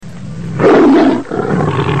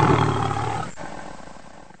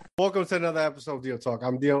Welcome to another episode of Deal Talk.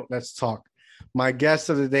 I'm Deal. Let's talk. My guest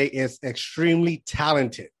of the day is extremely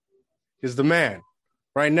talented. Is the man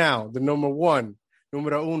right now, the numero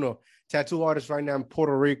uno tattoo artist right now in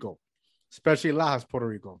Puerto Rico, especially Lajas, Puerto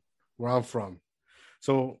Rico, where I'm from.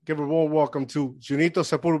 So give a warm welcome to Junito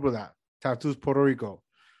Sepulveda, Tattoos Puerto Rico.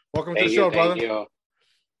 Welcome to the show, brother. Thank you.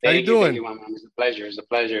 How you doing? Thank you, my man. It's a pleasure. It's a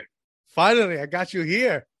pleasure. Finally, I got you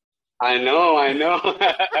here. I know.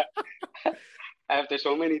 After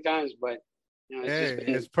so many times, but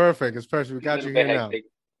it's perfect. It's perfect. We got you here now.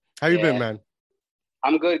 How you been, man?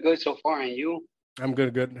 I'm good so far. And you? I'm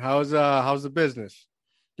good. How's the business?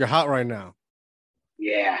 You're hot right now.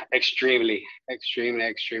 Yeah, extremely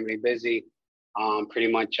busy.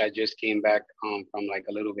 Pretty much I just came back from like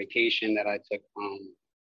a little vacation that I took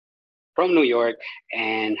from New York,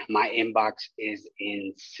 and my inbox is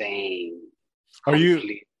insane. Are you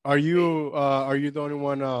the only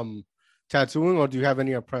one tattooing, or do you have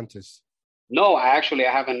any apprentice? No, I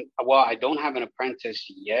haven't. Well, I don't have an apprentice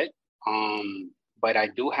yet. But I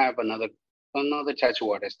do have another tattoo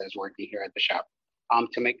artist that's working here at the shop.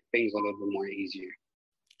 To make things a little bit more easier.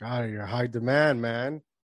 God, you're high demand, man.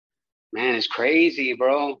 Man, it's crazy,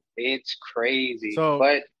 bro. It's crazy.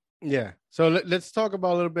 So let's talk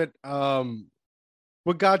about a little bit.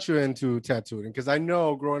 What got you into tattooing? Because I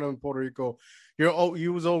know growing up in Puerto Rico,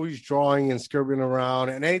 you was always drawing and scribbling around,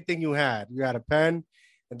 and anything you had a pen.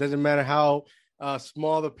 It doesn't matter how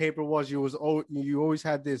small the paper was. You always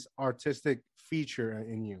had this artistic feature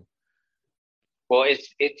in you. Well,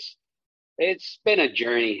 it's been a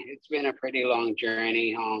journey. It's been a pretty long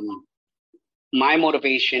journey. My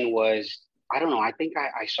motivation was, I don't know. I think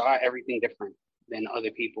I saw everything different than other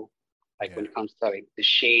people. When it comes to like the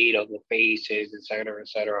shade of the faces, et cetera.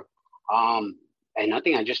 And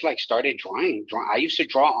nothing. I just started drawing. I used to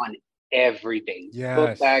draw on everything. Yes.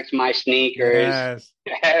 Book bags, my sneakers, yes.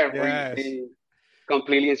 everything. Yes.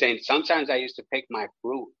 Completely insane. Sometimes I used to pick my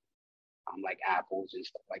fruit, like apples and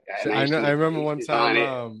stuff like that. So I remember one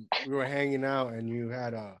time we were hanging out and you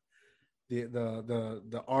had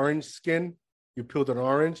the orange skin. You peeled an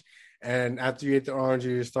orange, and after you ate the orange,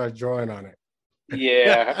 you just started drawing on it.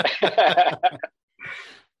 Yeah.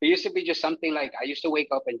 It used to be just something like I used to wake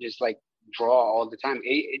up and just draw all the time.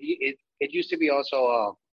 It used to be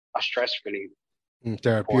also a stress relief.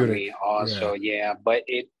 Therapeutic. For me also, yeah. But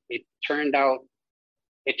it turned out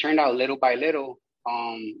little by little,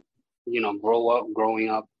 growing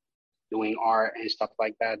up, doing art and stuff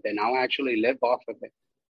like that. Then I'll actually live off of it.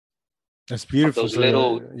 That's beautiful. Those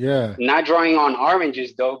little, not drawing on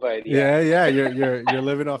oranges though, but You're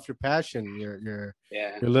living off your passion. You're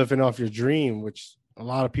living off your dream, which a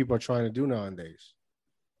lot of people are trying to do nowadays.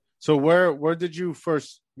 So where did you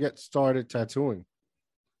first get started tattooing?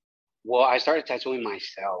 Well, I started tattooing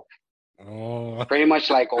myself. Oh. Pretty much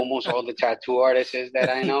like almost all the tattoo artists that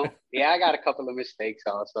I know. Yeah, I got a couple of mistakes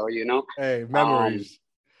also, Hey, memories.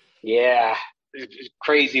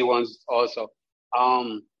 Crazy ones also.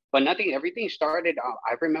 But everything started,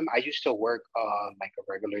 I remember I used to work like a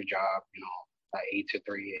regular job, 8 to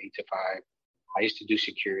 3, 8 to 5. I used to do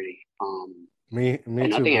security. Me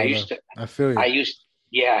too. I feel you.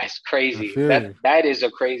 It's crazy. That is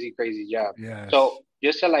a crazy job. Yeah. So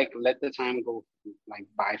just to let the time go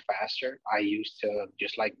by faster, I used to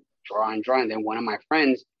just draw. And then one of my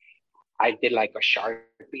friends, I did a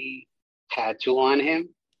Sharpie tattoo on him.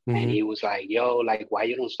 Mm-hmm. And he was like, yo, why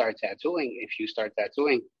you don't start tattooing? If you start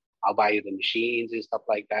tattooing, I'll buy you the machines and stuff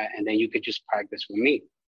like that. And then you could just practice with me.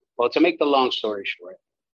 Well, to make the long story short,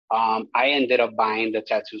 I ended up buying the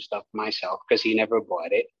tattoo stuff myself because he never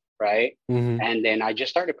bought it. Right. Mm-hmm. And then I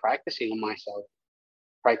just started practicing on myself,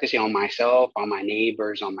 on my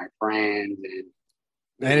neighbors, on my friends, and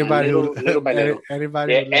anybody.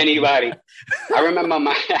 Anybody. I remember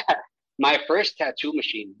my first tattoo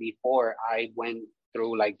machine before I went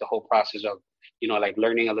through the whole process of,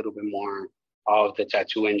 learning a little bit more of the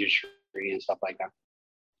tattoo industry and stuff like that.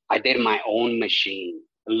 I did my own machine.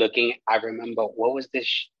 I remember what was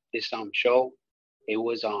this show? It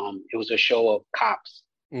was a show of cops.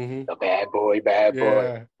 Mm-hmm. The bad boy.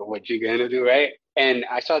 What you gonna do, right? And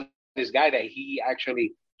I saw this guy that he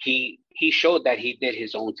actually he showed that he did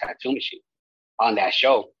his own tattoo machine on that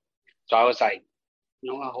show. So I was like,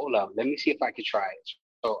 what, hold up, let me see if I could try it.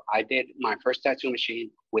 So I did my first tattoo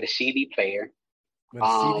machine with a CD player. With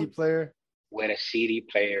a CD player? With a CD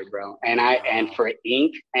player, bro. And for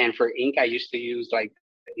ink, I used to use the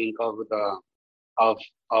ink of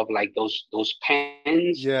those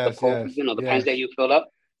pens, the pens that you fill up.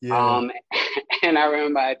 Yeah. And I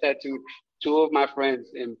remember I tattooed two of my friends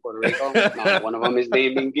in Puerto Rico. One of them is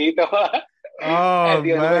named Minguito. Oh At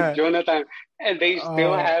the end of like man. Jonathan, and they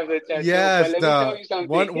still Oh have the tattoo. But yes, let me tell the you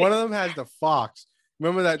something. one of them has the fox.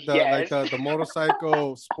 Remember that the like Yes, the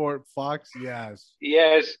motorcycle sport fox? Yes.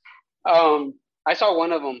 yes. I saw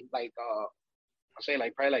one of them like I'll say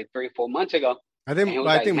like probably like 3 or 4 months ago, and he was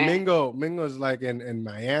I like, think "Man, Mingo's like in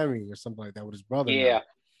Miami or something like that with his brother yeah." now.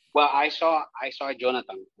 Well, I saw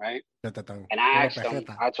Jonathan, right? Tatatán. And I Puro asked him.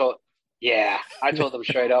 pejeta. I told him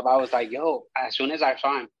straight up. I was like, "Yo," as soon as I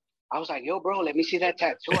saw him, I was like, "Yo, bro, let me see that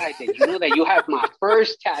tattoo I did. You know that you have my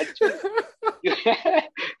first tattoo. You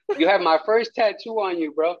you have my first tattoo on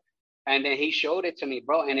you, bro." And then he showed it to me,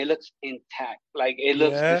 bro, and it looks intact. Like it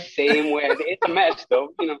looks the Yeah. same way. It's a mess, though.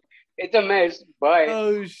 It's a mess, but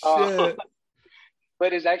Oh uh, shit.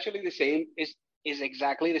 but it's actually the same. Is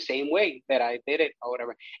exactly the same way that I did it or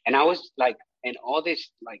whatever. And I was like, in all this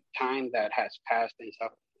like time that has passed and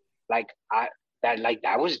stuff, like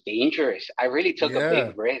that was dangerous. I really took a big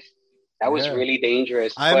Yeah. risk. That was Yeah. really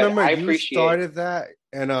dangerous. I But remember I you appreciate. started that,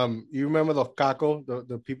 and you remember the caco,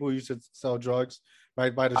 the people who used to sell drugs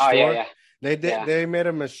right by the Oh yeah, store. yeah, yeah. They made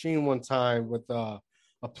a machine one time with a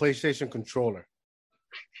PlayStation controller.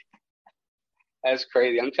 That's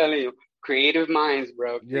crazy. I'm telling you, creative minds,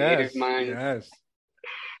 bro. Creative Yes, minds. yes.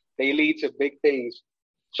 They lead to big things.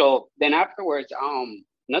 So then afterwards,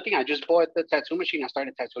 nothing. I just bought the tattoo machine. I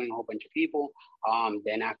started tattooing a whole bunch of people.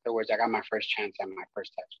 Then afterwards, I got my first chance at my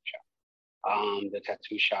first tattoo shop. The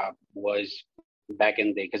tattoo shop was back in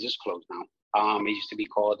the day because it's closed now. It used to be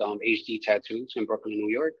called HD Tattoos in Brooklyn, New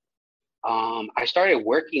York. I started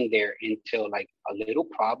working there until like a little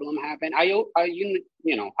problem happened. I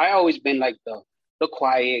always been like the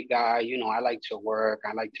quiet guy. I like to work.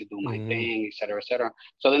 I like to do my Mm-hmm. thing, et cetera, et cetera.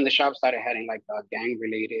 So then the shop started having like gang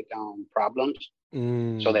related problems.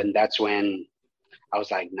 So Mm. then that's when I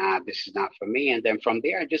was like, nah, this is not for me. And then from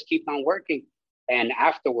there, I just keep on working. And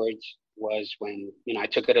afterwards was when, I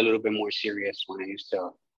took it a little bit more serious when I used to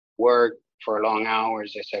work for long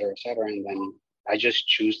hours, et cetera, et cetera. And then I just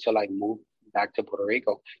choose to like move back to Puerto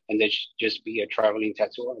Rico and then just be a traveling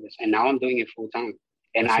tattoo artist. And now I'm doing it full time.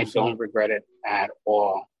 And That's I what's don't up. regret it at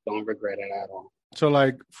all. Don't regret it at all. So,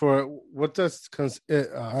 like, for what does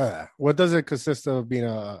it consist of being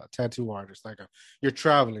a tattoo artist? Like, you're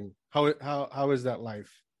traveling. How is that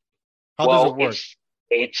life? How does it Well, work?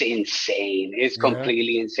 it's insane. It's Yeah.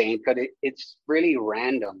 completely insane because it's really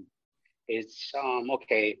random. It's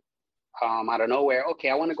okay. Out of nowhere, okay,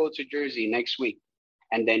 I want to go to Jersey next week,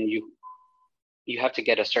 and then you have to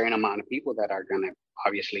get a certain amount of people that are gonna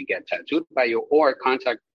obviously get tattooed by you, or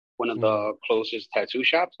contact one of Mm-hmm. the closest tattoo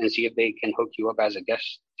shops and see if they can hook you up as a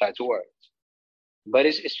guest tattoo artist. But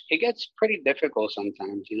it gets pretty difficult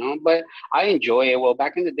sometimes, But I enjoy it. Well,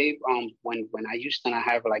 back in the day, when I used to not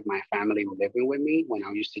have like my family living with me, when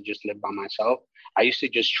I used to just live by myself, I used to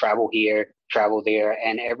just travel here, travel there,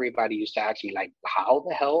 and everybody used to ask me like, "How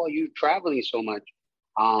the hell are you traveling so much?"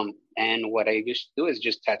 And what I used to do is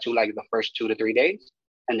just tattoo like the first 2 to 3 days,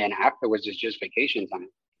 and then afterwards it's just vacation time.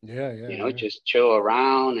 Yeah, yeah, yeah. Just chill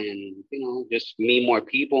around and just meet more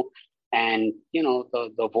people. And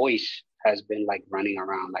the voice has been like running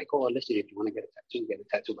around like, oh, listen, if you want to get a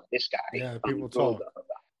tattoo by this guy. Yeah, people Blah, talk. blah,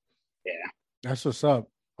 blah. Yeah. That's what's up.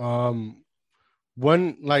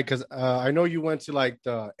 When like, cause I know you went to like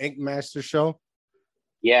the Ink Master show.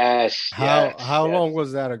 Yes, yes, How yes. long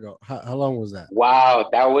was that ago? How long was that? Wow,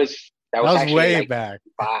 that was That was actually way like back.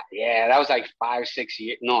 five. Yeah, that was like 5, 6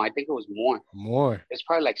 years. No, I think it was more. More. It's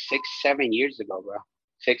probably like 6, 7 years ago, bro.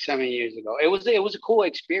 6, 7 years ago. It was a cool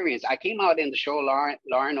experience. I came out in the show Law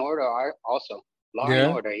and Order also. Law and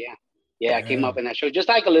Yeah. Order, yeah. Yeah, I came Yeah. up in that show. Just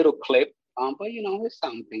like a little clip. But it's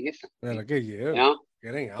something. It's Man, something. look at You you know?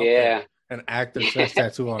 getting out there. Yeah. An actor slash Yeah.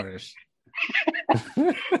 tattoo artist.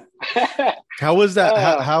 How was that?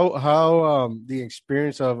 uh, How the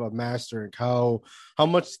experience of a mastering? How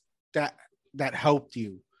much that that helped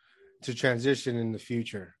you to transition in the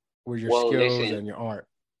future with your well, skills listen, and your art?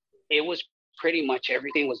 it was pretty much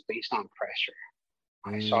everything was based on pressure.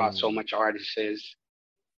 I saw so Mm, much artists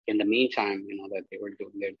in the meantime, that they were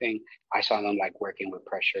doing their thing. I saw them like working with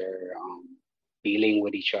pressure, dealing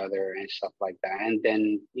with each other and stuff like that. And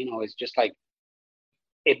then, it's just like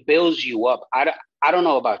it builds you up. I don't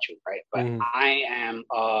know about you, right? But mm, I am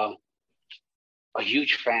a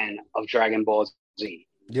huge fan of Dragon Ball Z.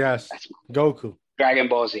 yes, That's Goku. Dragon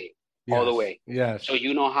Ball Z all the Yes, way. So yes,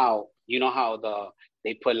 you know how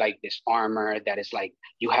they put like this armor that is like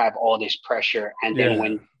you have all this pressure, and then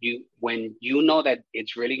yeah, when you know that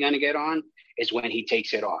it's really gonna get on is when he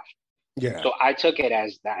takes it off. yeah. So I took it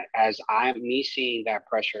as that, as me seeing that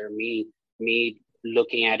pressure, me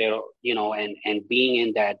looking at it, and being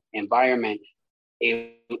in that environment.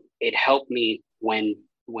 it it helped me when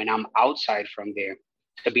I'm outside from there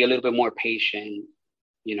to be a little bit more patient,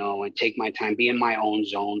 you know, and take my time, be in my own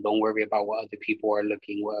zone. Don't worry about what other people are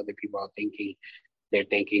looking, what other people are thinking. They're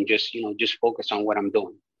thinking, just, you know, just focus on what I'm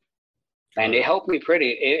doing. And it helped me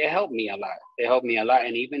it helped me a lot. It helped me a lot.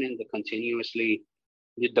 And even in the continue of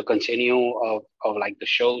like the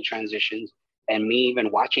show transitions and me even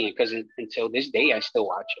watching it, because until this day, I still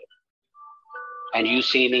watch it. And you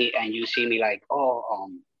see me like, oh,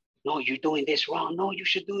 no, you're doing this wrong. No, you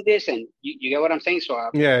should do this. And you get what I'm saying? So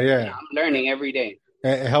you know, I'm learning every day.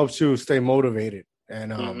 It helps you stay motivated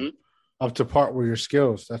and up to par with your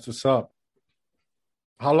skills. That's what's up.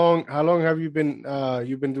 How long have you been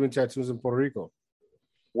you've been doing tattoos in Puerto Rico?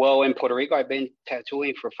 Well, in Puerto Rico, I've been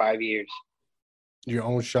tattooing for 5 years. Your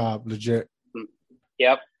own shop, legit.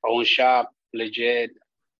 Yep, own shop, legit,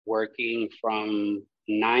 working from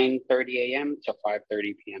 9:30 a.m. to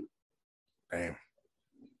 5:30 p.m. Damn.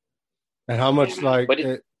 And how much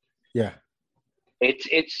yeah.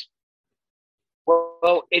 It's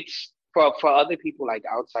well, it's for other people like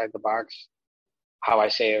outside the box, how I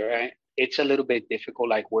say it, right? It's a little bit difficult,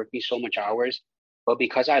 like working so much hours, but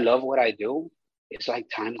because I love what I do, it's like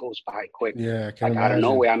time goes by quick. Yeah, I can Like imagine. out of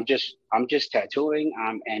nowhere, I'm just tattooing.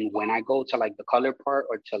 And when I go to like the color part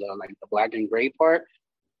or to the like the black and gray part,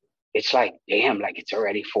 it's like, damn, like it's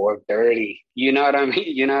already 4:30. You know what I mean?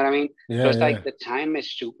 You know what I mean? Yeah, So it's like the time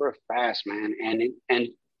is super fast, man. And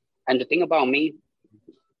the thing about me,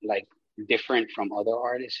 like different from other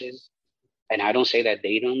artists is, and I don't say that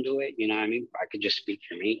they don't do it, you know what I mean? I could just speak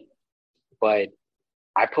for me, but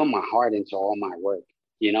I put my heart into all my work,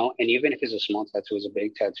 you know? And even if it's a small tattoo, it's a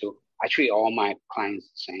big tattoo, I treat all my clients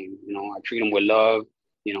the same, you know? I treat them with love,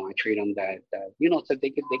 you know, I treat them that you know, so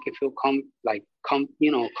they can feel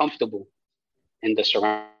you know, comfortable in the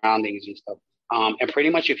surroundings and stuff. And pretty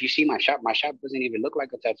much if you see my shop doesn't even look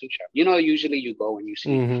like a tattoo shop. You know, usually you go and you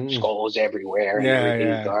see skulls everywhere and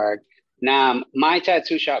everything's dark. Now, my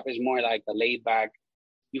tattoo shop is more like a laid back,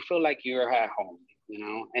 you feel like you're at home, you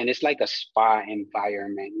know, and it's like a spa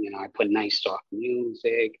environment. You know, I put nice soft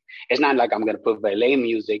music. It's not like I'm gonna put ballet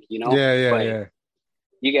music, you know. Yeah.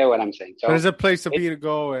 You get what I'm saying. So there's a place to be to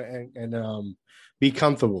go and be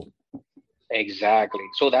comfortable. Exactly.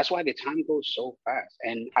 So that's why the time goes so fast,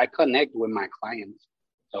 and I connect with my clients.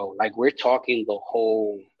 So like we're talking the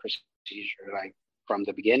whole procedure, like from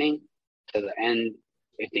the beginning to the end.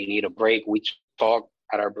 If they need a break, we talk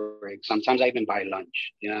at our break. Sometimes I even buy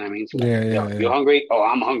lunch. You know what I mean? So like, you hungry? Oh,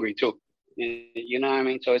 I'm hungry too. You know what I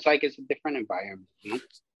mean? So it's like it's a different environment. You know?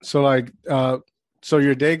 So like, so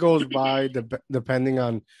your day goes by depending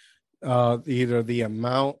on either the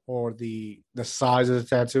amount or the size of the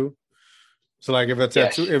tattoo. So like if a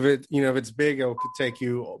tattoo, if it's big, it could take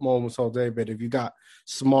you almost all day. But if you got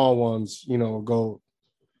small ones, you know, it'll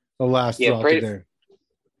last throughout the day.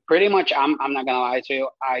 Pretty much, I'm not gonna lie to you.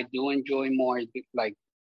 I do enjoy more like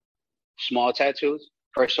small tattoos.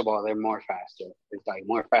 First of all, they're more faster. It's like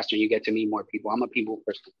more faster. You get to meet more people. I'm a people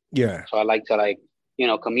person. Yeah. So I like to like, you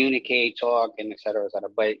know, communicate, talk, and et cetera, et cetera.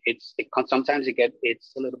 But sometimes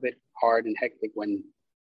it's a little bit hard and hectic when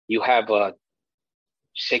you have a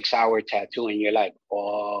 6-hour tattoo and you're like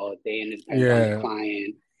all day and on the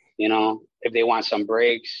client, you know, if they want some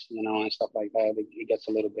breaks, you know, and stuff like that, it gets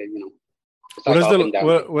a little bit, you know.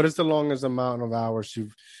 What is the longest amount of hours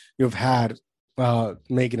you've had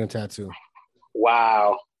making a tattoo?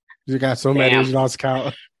 Wow. You got so many you lost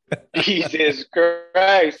count. Jesus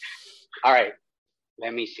Christ. All right.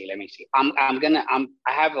 Let me see. I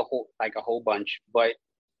have a whole bunch, but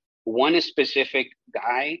one specific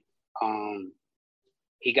guy,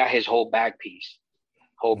 he got his whole back piece.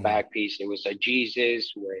 Back piece. It was a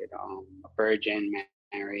Jesus with a Virgin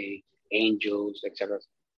Mary, angels, etc.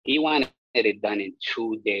 He wanted it done in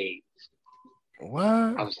 2 days.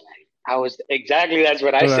 What? I was exactly, that's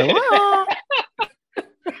what I said. Like,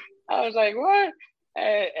 I was like, what?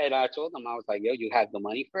 And I told him, I was like, yo, you have the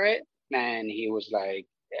money for it? And he was like,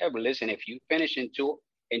 yeah, but listen, if you finish in 2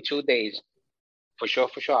 days, for sure,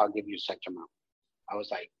 I'll give you such amount. I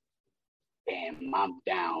was like, damn, I'm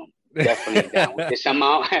down. Definitely down. With this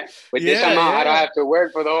amount, I don't have to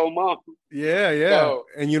work for the whole month. Yeah. So,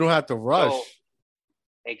 and you don't have to rush. So,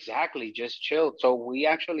 exactly, just chill. So we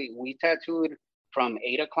tattooed from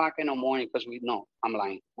 8 o'clock in the morning because I'm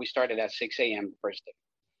lying. We started at 6 a.m. first day.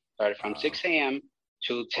 Started from 6 a.m.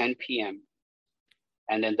 to 10 p.m.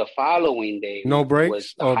 And then the following day, no breaks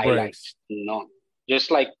was the highlights. No,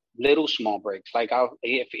 just like little small breaks. Like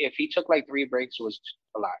if he took like 3 breaks, it was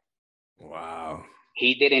a lot. Wow.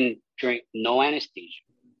 He didn't drink, no anesthesia.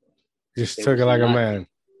 Just took it like a man.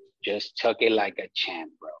 Just took it like a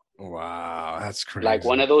champ, bro. Wow, that's like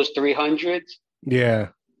one crazy. of those 300s. Yeah.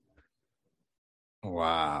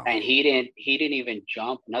 Wow. And he didn't even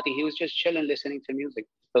jump, nothing. He was just chilling, listening to music.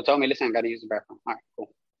 So told me, listen, I gotta use the bathroom. All right,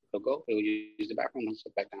 cool. So go. He'll use the bathroom and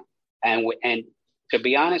sit back down. And to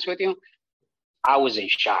be honest with you, I was in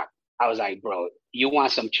shock. I was like, bro, you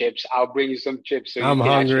want some chips? I'll bring you some chips so you I'm can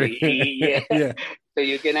hungry. actually eat. Yeah. Yeah. So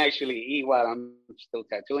you can actually eat while I'm still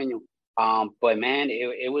tattooing you. But man,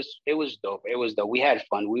 it was dope. It was dope. We had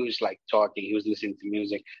fun. We was like talking. He was listening to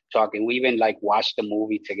music, talking. We even like watched the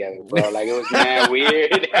movie together, bro. Like it was man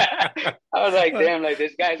weird. I was like, damn, like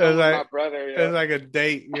this guy's It's almost my like brother, it's yo. like a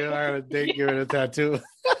date. You're not on a date giving a tattoo.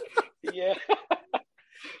 Yeah.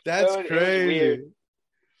 That's It was weird. crazy.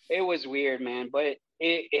 It was weird, man. But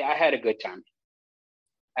I had a good time.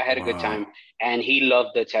 I had a good Wow. time, and he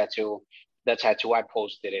loved the tattoo. The tattoo, I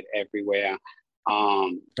posted it everywhere.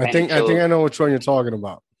 And it I think took, I know which one you're talking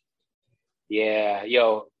about. yeah,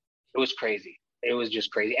 yo, it was crazy. It was just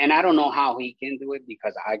crazy, and I don't know how he can do it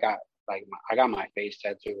because I got my face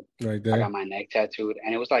tattooed, Right I there. got my neck tattooed,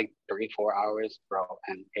 and it was like 3 4 hours, bro.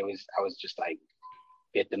 And I was just like,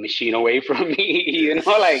 get the machine away from me,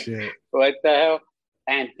 like Shit. what the hell?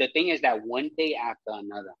 And the thing is that one day after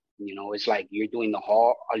another, it's like you're doing the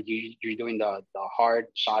hard, you're doing the hard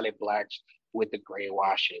solid blacks with the gray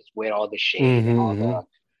washes, with all the shade and all Mm-hmm. the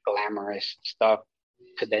glamorous stuff,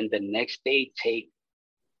 to then the next day take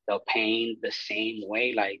the pain the same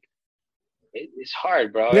way. Like it's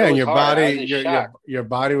hard, bro. It Yeah, and was your hard. I was body, in shock. your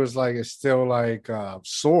body was like it's still like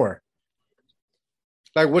sore.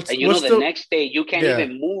 Like And what's the the next day you can't yeah,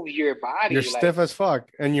 even move your you're body. Like, stiff as fuck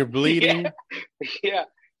and you're yeah, bleeding. yeah.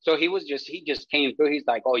 So he just came through. He's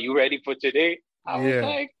like, "Oh, you ready for today?" I was Yeah.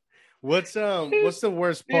 like, What's the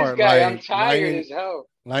worst "This part? guy, I'm Like tired as hell."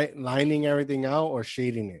 lining everything out or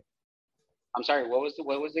shading it? I'm sorry. What was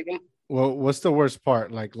it again? Well, what's the worst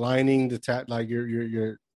part? Like lining the like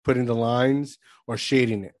you're putting the lines or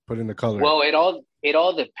shading it, putting the color. Well, it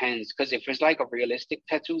all depends. Because if it's like a realistic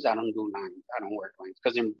tattoos, I don't do lines. I don't work lines.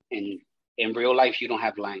 Because in real life, you don't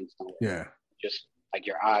have lines. Nowhere. Yeah. Just like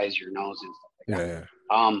your eyes, your nose, and stuff like Yeah, that.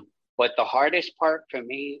 yeah. But the hardest part for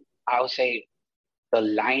me, I would say, the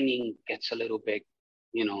lining gets a little bit,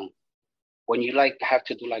 you know, when you like have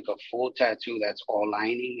to do like a full tattoo that's all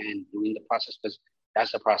lining and doing the process, because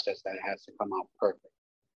that's the process that has to come out perfect.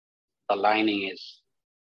 The lining is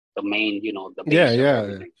the main, the Yeah, base of yeah.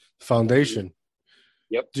 everything. Hmm. Foundation.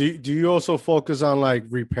 Yep. Do you also focus on like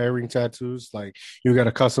repairing tattoos? Like you got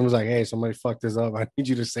a customer's like, hey, somebody fucked this up. I need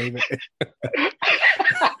you to save it.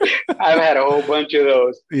 I've had a whole bunch of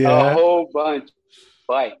those, a Yeah. whole bunch.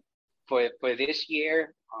 But for this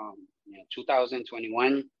year,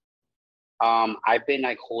 2021, I've been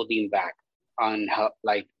like holding back on how,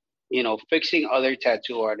 like, fixing other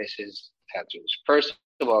tattoo artists' tattoos. First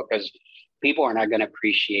of all, because people are not gonna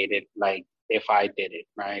appreciate it like if I did it,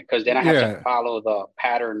 right? Because then I have to Yeah. follow the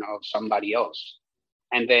pattern of somebody else.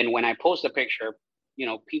 And then when I post a picture,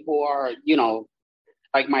 people are,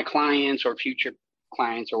 like my clients or future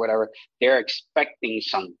clients or whatever, they're expecting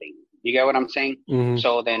something. You get what I'm saying? Hmm.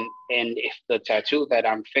 So then, and if the tattoo that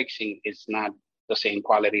I'm fixing is not the same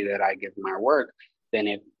quality that I give my work, then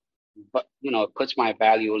it puts my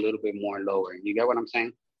value a little bit more lower. You get what I'm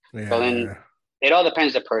saying? So then Yeah. it all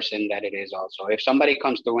depends the person that it is also. If somebody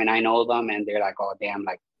comes through and I know them and they're like, oh damn,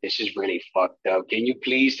 like this is really fucked up. Can you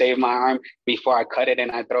please save my arm before I cut it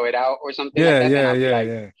and I throw it out or something like Yeah, that? Then yeah, yeah,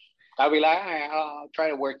 yeah. I'll be like, all right, I'll try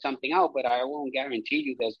to work something out, but I won't guarantee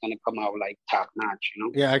you that's gonna come out like top notch.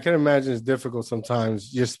 Yeah, I can imagine it's difficult sometimes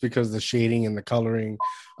just because the shading and the coloring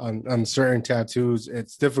on certain tattoos,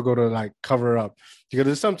 it's difficult to like cover up. Because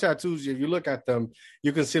there's some tattoos, if you look at them,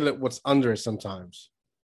 you can see like what's under it sometimes.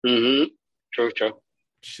 Mm-hmm. True, true,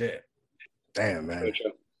 Shit. Damn, true, man.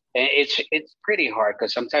 true. And it's pretty hard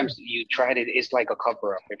because sometimes you try to. It's like a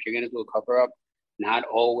cover up. If you're gonna do a cover up, not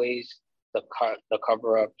always the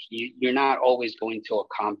cover up. You're not always going to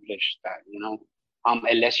accomplish that.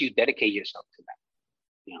 Unless you dedicate yourself to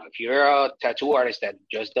that. If you're a tattoo artist that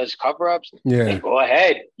just does cover ups, then Yeah. go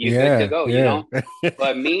ahead. You're good to Yeah. go. Yeah.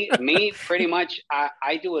 But me, pretty much,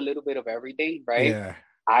 I do a little bit of everything, right? Yeah.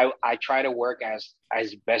 I try to work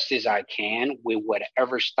as best as I can with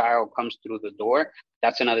whatever style comes through the door.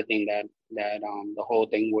 That's another thing that the whole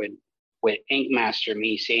thing with Ink Master,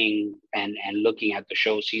 me seeing and looking at the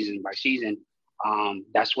show season by season,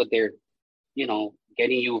 that's what they're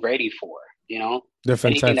getting you ready for.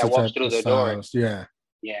 Different Anything types that of walks through the door, styles. Yeah.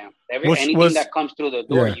 yeah. What's Anything what's that comes through the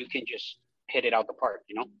door, yeah. you can just hit it out the park.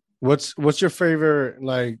 What's your favorite,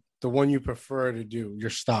 like the one you prefer to do,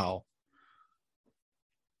 your style?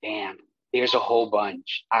 Damn, there's a whole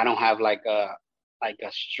bunch. I don't have like like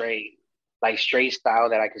a straight style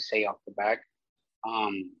that I could say off the back.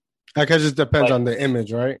 I guess it just depends But on the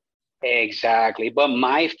image, right? exactly. But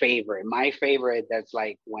my favorite that's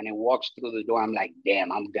like when it walks through the door, I'm like,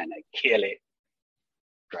 damn, I'm gonna kill it.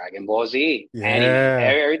 Dragon Ball Z, anime, Yeah.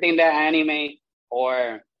 everything that anime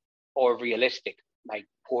or or realistic, like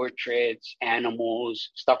portraits, animals,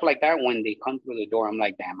 stuff like that. When they come through the door, I'm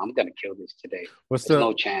like, damn, I'm gonna kill this today. What's There's the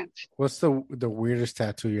no chance. what's the weirdest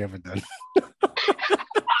tattoo you ever done?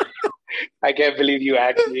 I can't believe you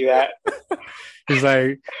asked me that. He's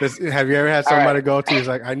like, this, have you ever had All right. somebody go to? He's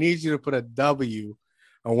like, I need you to put a W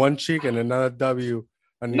on one cheek and another W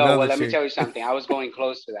on No, well, another let me cheek. tell you something. I was going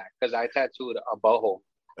close to that because I tattooed a butthole.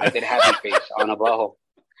 I did happy face on a butthole,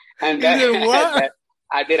 and You did that, what? that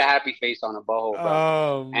I did a happy face on a butthole, bro.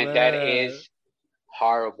 Oh And that man. is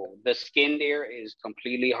horrible. The skin there is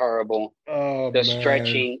completely horrible. Oh The man.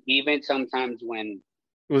 stretching, even sometimes when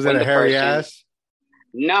Was it when a the hairy person, ass?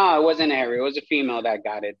 no, it wasn't Harry. It was a female that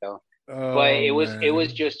got it though. But Oh it was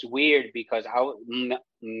man. just weird because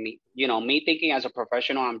me thinking as a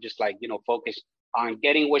professional, I'm just like focused on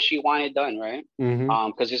getting what she wanted done, right? Mm-hmm.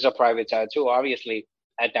 Because it's a private tattoo. Obviously,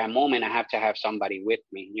 at that moment, I have to have somebody with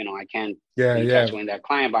me. I can't Yeah, be yeah. tattooing that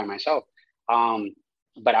client by myself. Um,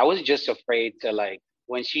 but I was just afraid to like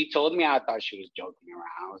when she told me, I thought she was joking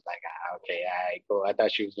around. I was like, okay, all right, cool. I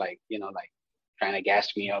thought she was like, like trying to gas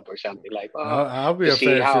me up or something, like, oh, I'll be to see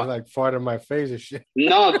afraid if she how. like fart in my face and shit.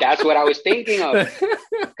 No, that's what I was thinking of.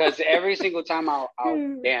 Because every single time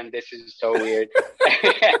damn, this is so weird.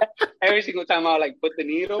 Every single time I'll like put the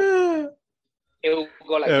needle, it will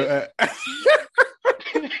go like this. Uh, uh,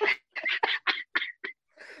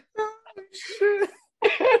 shit.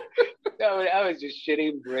 I was just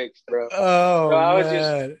shitting bricks, bro. So Oh I was just,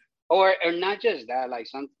 man. or not just that, like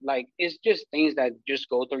it's just things that just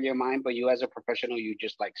go through your mind, but you as a professional, you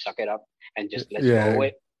just like suck it up and just let's go Yeah.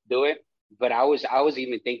 with do it. But I was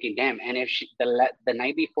even thinking, damn, and if the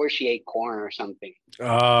night before she ate corn or something,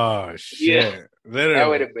 Oh yeah, shit. that would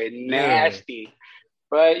Literally. have been Literally. nasty.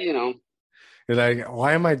 But You're like,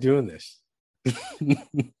 why am I doing this? it's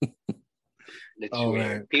Oh weird.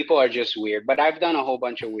 man. People are just weird. But I've done a whole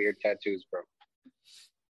bunch of weird tattoos, bro.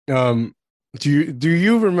 Um, do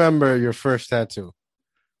you remember your first tattoo?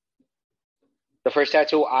 The first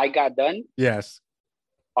tattoo I got done Yes.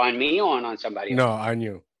 on me or on somebody else. No, I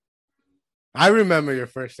knew. I remember your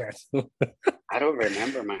first tattoo. I don't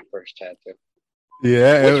remember my first tattoo.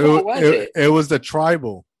 Yeah, Which one was it? it was the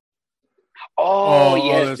tribal. Oh Oh,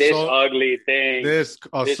 yes, the this so ugly thing. this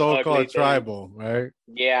a This so-called ugly thing. tribal, right?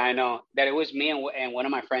 Yeah, I know that it was me and one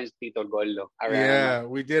of my friends, Tito Gordo. I remember. Yeah,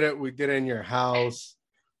 we did it. We did it in your house.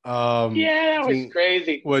 Um, Yeah, that was Jean,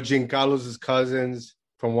 crazy. with Giancarlo's cousins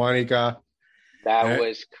from Juanica, That and,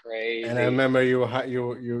 was and I crazy. remember you had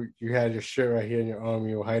your shirt right here in your arm.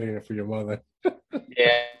 You were hiding it for your mother.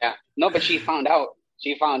 Yeah. No, but she found out.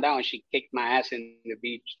 She found out and she kicked my ass in the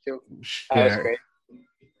beach too. That was Yeah, crazy.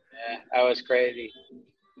 Yeah, that was crazy.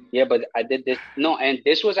 Yeah, but I did this. No, and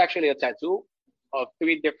this was actually a tattoo of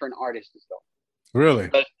three different artists though. really.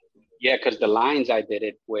 'Cause- yeah, because the lines I did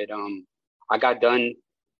it with I got done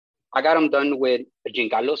I got them done with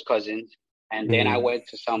Giancarlo's cousins, and then Mhm. I went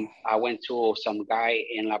to some guy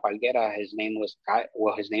in La Palguera. His name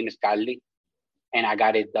is Carly, and I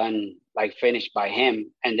got it done like finished by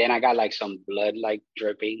him, and then I got like some blood like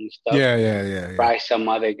dripping stuff Yeah, yeah, yeah, yeah. by some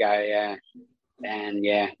other guy. Yeah, and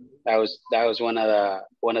yeah, that was one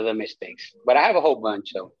of the mistakes. But I have a whole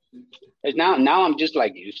bunch, so it's now I'm just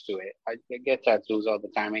like used to it. I get tattoos all the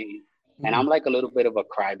time, and I'm like a little bit of a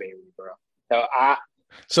crybaby, bro. So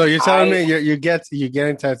So you're telling I me you're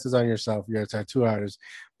getting tattoos on yourself. You're a tattoo artist,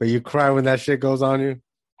 but you cry when that shit goes on you.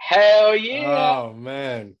 hell yeah. Oh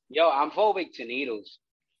man. Yo, I'm phobic to needles.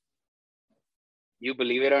 You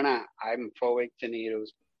believe it or not, I'm phobic to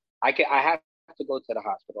needles. I have to go to the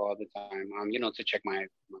hospital all the time. To check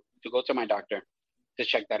to go to my doctor to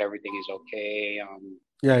check that everything is okay.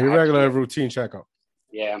 Yeah, I your have to do regular it. routine checkup.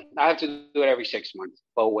 Yeah, I have to do it every 6 months.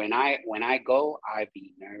 But when I go, I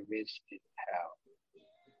be nervous as hell.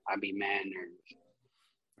 I be mad nervous.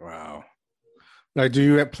 Wow. Like, do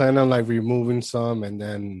you plan on like removing some and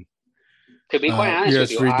then To be quite honest with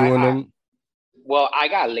just you, redoing them? well, I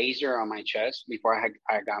got laser on my chest before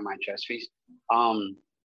I got my chest piece. Um,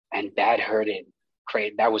 and that hurt it.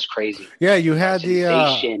 That was crazy. Yeah, you That had the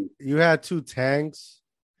sensation. you had two tanks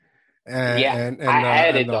Yeah, I and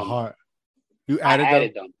added the them. heart. You I added them?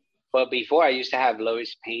 added them. But before I used to have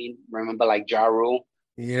Lois Payne. Remember like Ja Rule,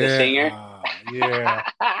 the Yeah, singer? yeah,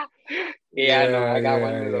 Yeah, I know. yeah, I got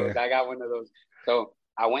one yeah, of those. yeah. I got one of those. So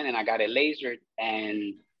I went and I got it lasered,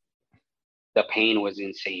 and the pain was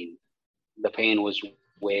insane. the pain was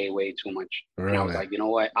way too much. And I was Really? like, you know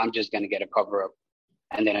what? I'm just gonna get a cover up.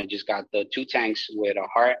 And then I just got the 2 tanks with a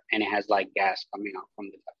heart, and it has like gas coming out from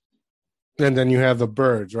the top. And then you have the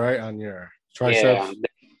birds, right, on your Yeah, triceps.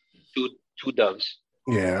 two doves.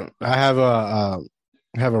 Yeah, I have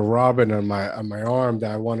a robin on my arm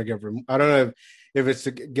that I want to get removed. I don't know if it's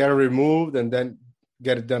to get it removed and then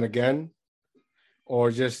get it done again,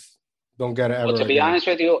 or just don't get it Well, ever to be again. honest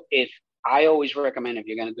with you, if I always recommend if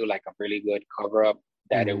you're gonna do like a really good cover up,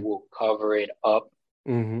 that it Hmm. will cover it up.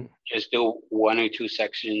 Hmm. Just do 1 or 2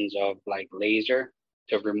 sections of like laser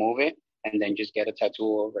to remove it, and then just get a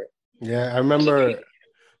tattoo over it. Yeah, I Because remember it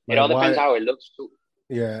my all depends wife. how it looks too.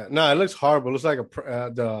 Yeah, no, it looks horrible. It looks like it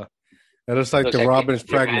looks like Looks the like robin's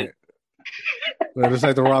your hand. pregnant. It looks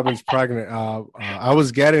like the robin's pregnant. I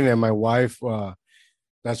was getting it. My wife.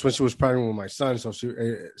 That's when she was pregnant with my son, so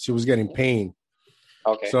she was getting pain.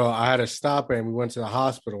 Okay. So I had to stop it, and we went to the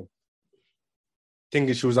hospital,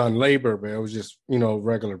 thinking she was on labor, but it was just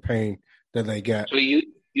regular pain that they get. So you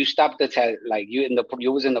stopped the like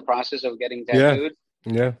you was in the process of getting Yeah, tattooed.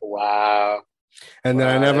 yeah. Wow. And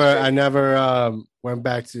then Wow, that's I crazy. never went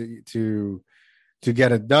back to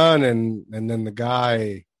get it done, and then the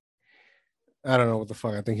guy, I don't know what the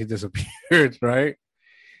fuck. I think he disappeared, right?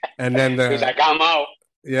 And then He was the like, I'm out.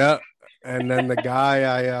 yeah, and then the guy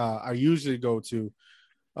I usually go to,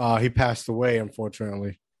 he passed away,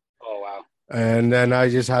 unfortunately. Oh wow. And then I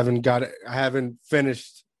just haven't got it. I haven't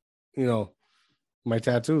finished, you know, my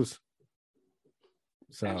tattoos.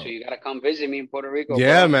 And so So you gotta come visit me in Puerto Rico,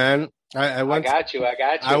 yeah, bro. man. I I went. got you. I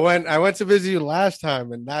got you. I went to visit you last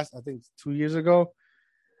time, and last I think 2 years ago.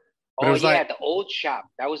 But it Oh was yeah, like, at the old shop.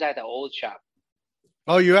 That was at the old shop.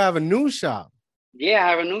 oh, you have a new shop, Yeah, I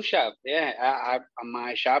have a new shop. Yeah,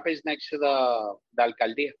 my shop is next to the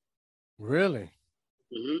alcaldía. really?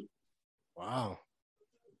 Hmm. Wow.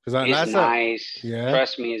 Because I It's last time, nice. yeah,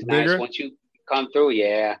 Trust me, it's nice. bigger. Once you come through,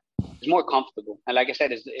 yeah, it's more comfortable. And like I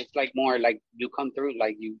said, it's like more like you come through,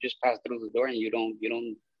 like you just pass through the door, and you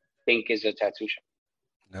don't think it's a tattoo shop.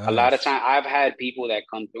 A lot of Nice. time, I've had people that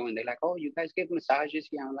come through and they're like, "Oh, you guys give massages?"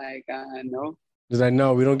 Yeah, I'm like, "No." Because I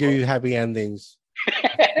know we don't give you happy endings.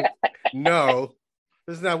 No,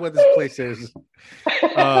 that's not what this place is.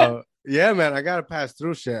 Yeah, man, I gotta pass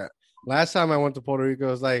through shit. Last time I went to Puerto Rico,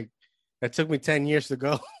 it was like it took me 10 years to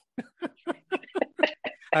go.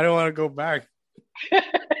 I don't want to go back,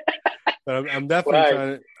 but I'm definitely Right.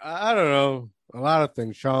 trying to. I don't know, a lot of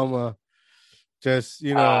things, trauma, just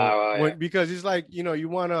Well, yeah. because it's like you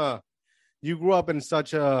grew up in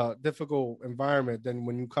such a difficult environment. Then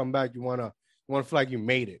when you come back, you want to feel like you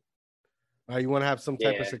made it. Right? You want to have some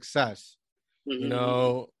type of Yeah. success, you Hmm.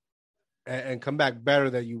 know, and come back better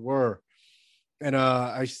than you were. And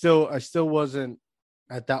I still wasn't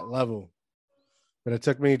at that level. But it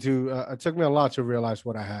took me a lot to realize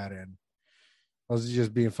what I had, and I was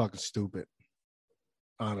just being fucking stupid,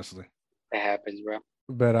 honestly. It happens, bro.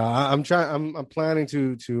 But I'm planning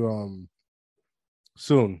to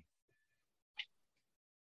soon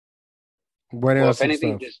waiting Well, on if some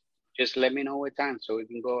anything, stuff. just let me know what time so we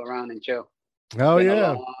can go around and chill. It's Hell been a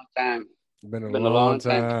yeah, long time. been a Been a long long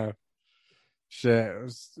time. time.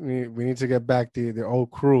 Shit, we need to get back to the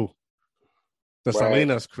old crew, the Right.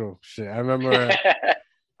 Salinas crew. Shit, I remember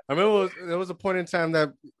there was a point in time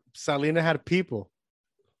that Salina had people,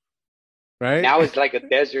 right? Now it's like a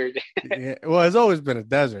desert. Yeah, well, it's always been a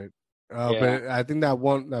desert. Yeah. But I think that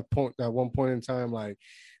one point in time, like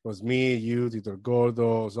it was me, you, Tito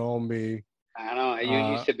Gordo, Zombie. I know. You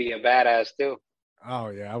Uh, used to be a badass too. oh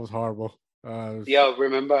yeah, I was horrible. Yo,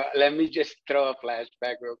 remember, let me just throw a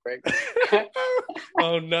flashback real quick.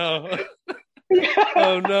 Oh no,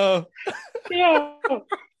 oh no. Yeah.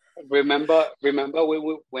 Remember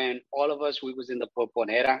when all of us we was in the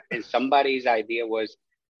Poponera and somebody's idea was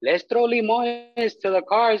let's throw limones to the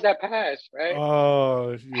cars that pass, right?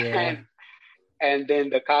 Oh yeah, And and then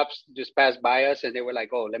the cops just passed by us and they were like,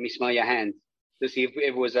 "Oh, let me smell your hands to see if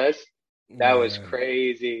it was us." That was yeah,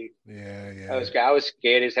 crazy. yeah, That yeah, was I was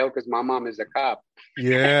scared as hell because my mom is a cop.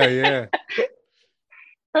 yeah, yeah.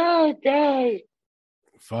 Oh God.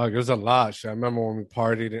 Fuck, it was a lot. Shit. I remember when we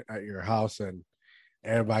partied at your house and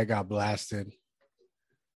everybody got blasted.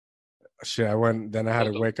 Shit, I went. Then I had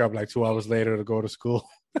to Those, wake up like 2 hours later to go to school.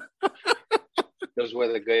 those were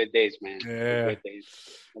the good days, man. The Yeah, good days.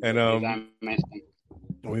 The and good days. I missed them.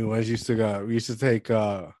 we always used to go. We used to take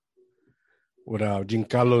with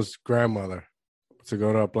Giancarlo's grandmother to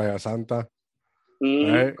go to Playa Santa,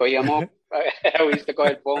 right? Cogíamos, we used to call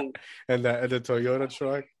it phone. And the Toyota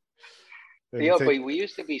truck. And you Yeah, take but we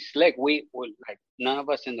used to be slick. We were like none of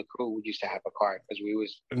us in the crew used to have a car because we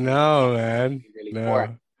was no man, really poor.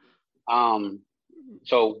 no.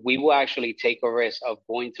 So we will actually take a risk of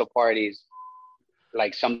going to parties,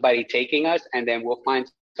 like somebody taking us, and then we'll find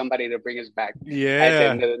somebody to bring us back at the Yeah,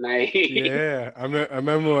 end of the night. yeah. I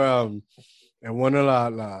remember en one of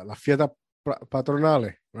la fiestas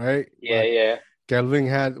patronales, right? Yeah, Like yeah.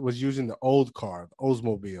 Kelvin was using the old car, the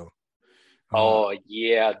Oldsmobile. Oh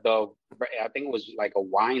yeah, I think it was like a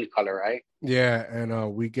wine color, right? Yeah,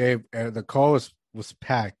 and we gave the car was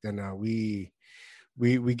packed, and we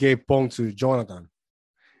gave Pong to Jonathan,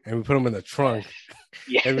 and we put him in the trunk,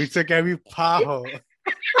 Yes. and we Yes. took every Tahoe.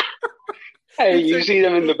 Hey, We you took see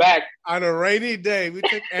them in the back. on a rainy day. We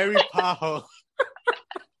took every Tahoe,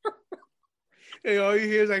 and all you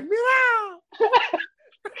hear is like, "Mira,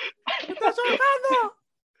 ¿qué estás tocando?"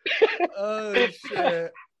 Oh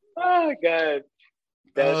shit! Oh god,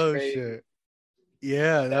 that's Oh crazy. shit!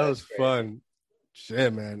 Yeah, that was That's crazy. fun.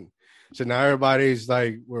 Shit, man. So now everybody's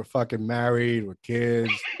like, we're fucking married, we're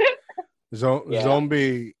kids. Yeah,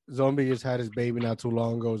 Zombie just had his baby not too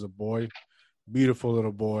long ago. It was a boy, beautiful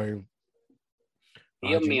little boy. he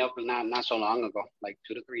hit me up not so long ago, like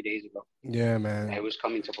 2 to 3 days ago. Yeah, I man. was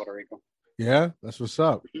coming to Puerto Rico. Yeah, that's what's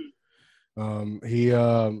up. He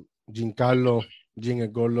Giancarlo,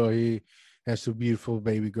 Gingagolo, he has two beautiful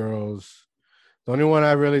baby girls. The only one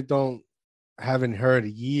I really don't haven't heard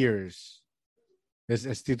years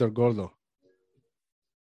is Tito Gordo.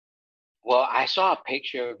 Well, I saw a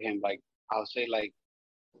picture of him, like I'll say, like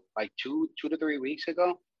 2 to 3 weeks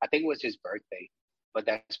ago. I think it was his birthday, but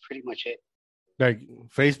that's pretty much it. Like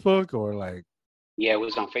Facebook or like Yeah, it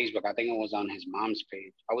was on Facebook. I think it was on his mom's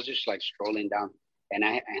page. I was just like scrolling down, and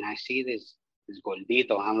I see this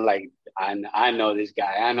gordito. I'm like, I know this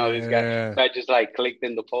guy. I know this guy. yeah. So I just like clicked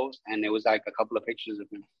in the post, and it was like a couple of pictures of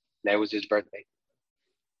him. That was his birthday.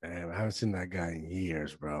 Man, I haven't seen that guy in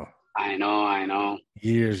years, bro. I know, I know.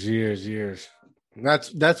 Years.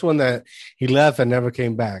 That's when that he left and never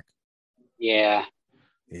came back. Yeah,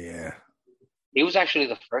 Yeah. he was actually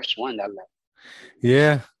the first one that left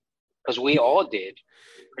Yeah. because we all did.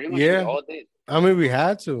 Pretty much, we Yeah. all did. I mean, we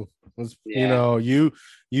had to. You Yeah, know, you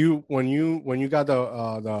when you got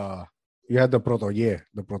the you had the Protege,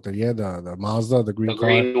 the Mazda, the the green car.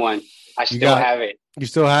 green one. I You still got have it. you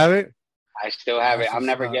still have it? I still have it. That's I'm what's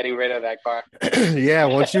never up. getting rid of that car. Yeah,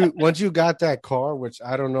 once you got that car, which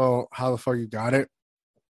I don't know how the fuck you got it,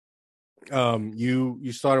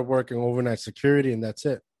 you started working overnight security and that's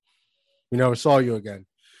it. We never saw you again.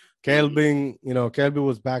 Kelvin, Kelvin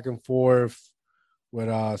was back and forth with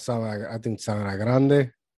I think Sana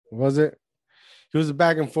Grande, was it? He was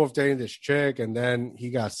back and forth dating this chick, and then he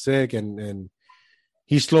got sick, and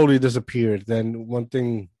he slowly disappeared. Then one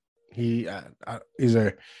thing, he's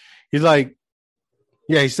like,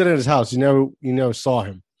 yeah, he's sitting in his house. You never saw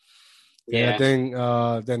him. Then I Yeah,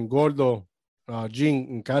 think then Gordo, Jean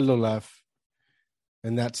and Carlo left,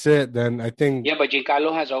 and that's it. Then I think, yeah. But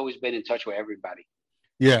Giancarlo has always been in touch with everybody.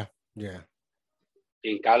 yeah, yeah,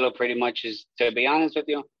 Giancarlo pretty much is, to be honest with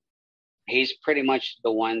you, he's pretty much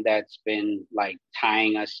the one that's been like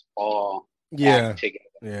tying us all back yeah, together,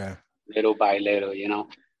 yeah. little by little. You know.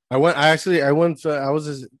 I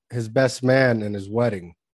was his best man in his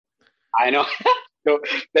wedding. I know. So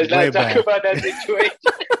let's Way not talk back. about that situation.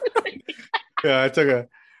 Yeah, I took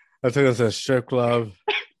him to a strip club.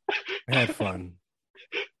 I had fun.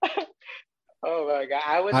 Oh my god,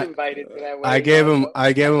 I was I invited to that I wedding gave him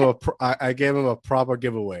also. I gave him a proper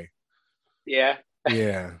giveaway. Yeah.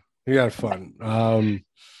 Yeah, he had fun.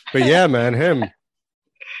 But yeah, man, him.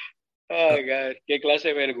 Oh god, qué clase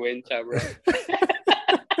de vergüenza, bro.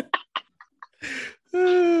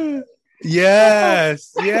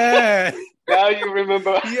 Yes, yeah, Now you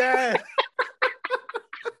remember. yeah.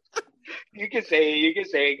 You can say it. You can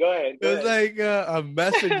say it. Go ahead. It Go was ahead. like a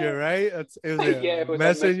messenger, right? It was a Yeah, it was on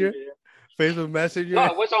messenger, Messenger. Facebook No, messenger.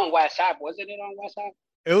 it was on WhatsApp. Wasn't it on WhatsApp?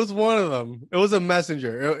 It was one of them. It was a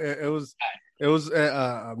messenger. It was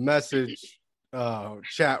a message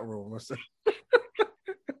chat room or something.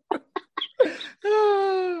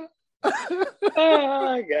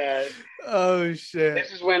 Oh god. Oh shit.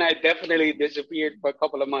 This is when I definitely disappeared for a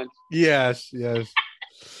couple of months. Yes.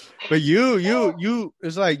 But you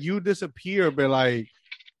it's like you disappear, but like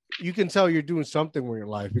you can tell you're doing something with your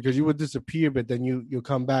life because you would disappear, but then you'll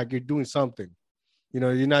come back, you're doing something.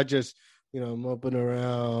 You're not just, moping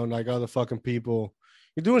around like other fucking people.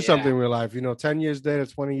 You're doing something Yeah. in your life. 10 years later,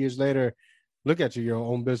 20 years later, look at you, your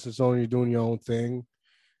own business owner, you're doing your own thing.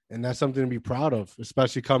 And that's something to be proud of,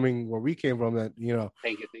 especially coming where we came from. That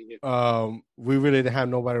Thank you. Thank you. we really didn't have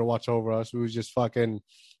nobody to watch over us. We was just fucking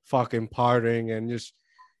partying and just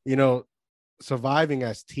you know surviving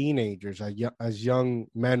as teenagers, as young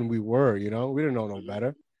men we were. We didn't know no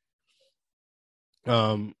better.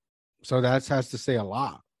 So that has to say a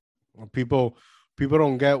lot. People people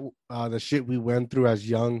don't get the shit we went through as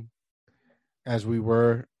young as we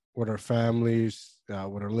were with our families,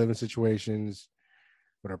 with our living situations,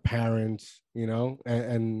 with our parents,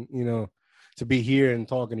 and to be here and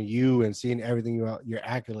talking to you and seeing everything your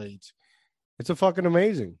accolades, it's a fucking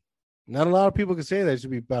amazing. Not a lot of people can say that. They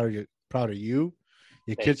should be proud of you.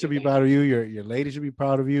 Your kids should be proud of you. Your lady should be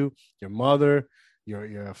proud of you. Your mother,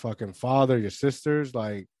 your fucking father, your sisters.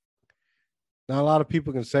 Like, not a lot of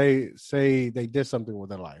people can say they did something with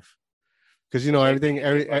their life because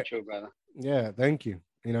True, brother. Yeah, thank you.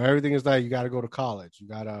 Everything is like you got to go to college, you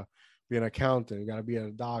got to be an accountant, you got to be a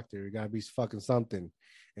doctor, you got to be fucking something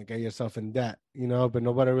and get yourself in debt. But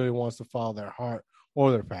nobody really wants to follow their heart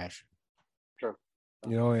or their passion. True.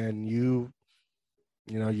 And you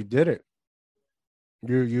did it.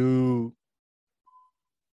 You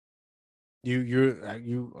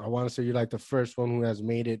I want to say you're like the first one who has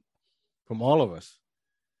made it from all of us.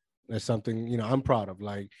 That's something I'm proud of.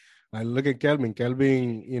 Like look at Kelvin.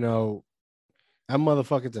 Kelvin, that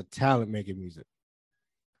motherfucker's a talent making music.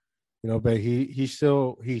 But he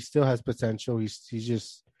still has potential.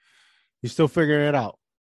 He's still figuring it out.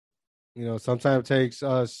 Sometimes it takes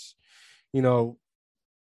us,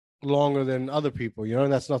 longer than other people.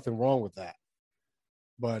 And that's nothing wrong with that.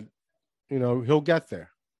 But he'll get there,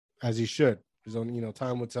 as he should. His own,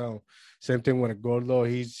 time will tell. Same thing with Gordo.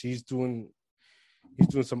 He's doing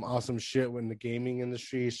some awesome shit in the gaming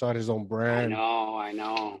industry. He started his own brand. I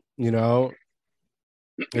know.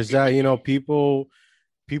 Is that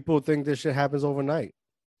people think this shit happens overnight.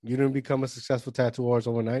 You didn't become a successful tattoo artist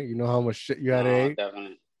overnight. You know how much shit you had to eat.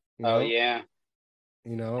 Definitely. Yeah.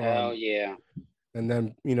 Hell yeah. And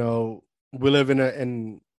then we live in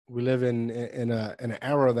an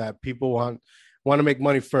era that people want to make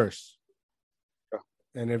money first. Sure.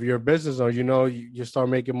 And if you're a business owner, you start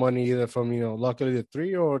making money either from luckily the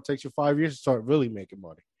 3 or it takes you 5 years to start really making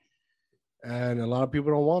money. And a lot of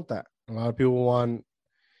people don't want that. A lot of people want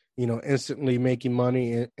instantly making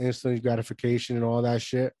money, instant gratification, and all that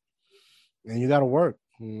shit. And you got to work.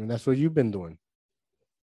 And that's what you've been doing.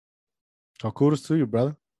 So kudos to you,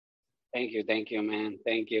 brother. Thank you, man.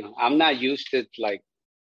 Thank you. I'm not used to like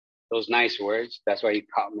those nice words. That's why you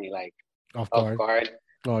caught me like off guard.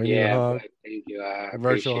 Oh, yeah. Thank you. I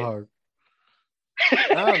virtual hug.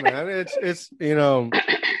 Nah, man. It's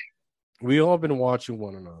we all been watching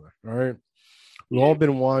one another, all right? We've all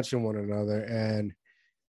been watching one another, and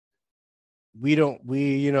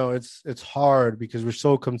it's hard because we're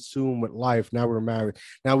so consumed with life. Now we're married.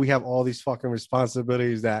 Now we have all these fucking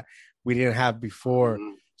responsibilities that we didn't have before.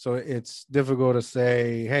 Mm-hmm. So it's difficult to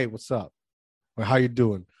say, hey, what's up? Or how you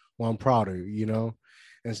doing? Well, I'm proud of you,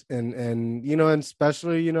 and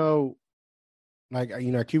especially, like,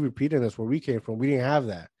 I keep repeating this, where we came from, we didn't have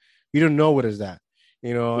that. We didn't know what is that.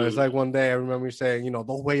 Mm-hmm. It's like one day I remember you saying, dos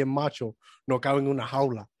güeyes macho no caben en una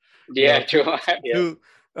jaula. Yeah, true. Dude,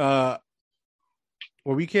 where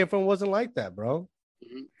we came from wasn't like that, bro.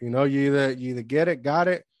 Mm-hmm. You either get it, got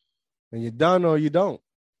it, and you're done, or you don't.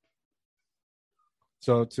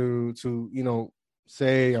 So to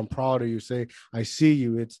say I'm proud of you, say I see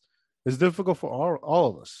you, it's difficult for all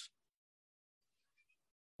of us.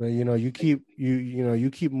 But you keep you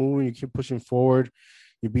keep moving, you keep pushing forward.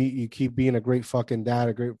 You keep being a great fucking dad,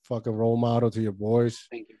 a great fucking role model to your boys.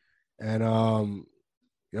 Thank you. And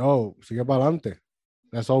sigue pa'lante.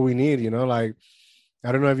 That's all we need, like,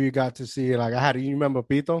 I don't know if you got to see, like, you remember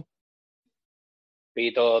Pito?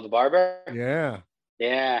 Pito the barber? Yeah.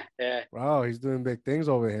 Yeah. Wow, he's doing big things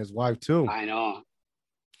over here. His wife too. I know.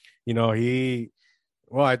 I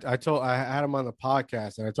had him on the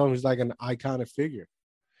podcast, and I told him he's like an iconic figure.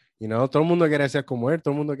 Todo el mundo quiere ser como él.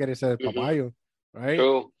 Todo el mundo quiere ser el papayo, right?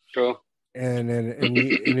 True. And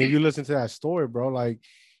if you listen to that story, bro, like,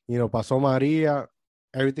 Pasó Maria,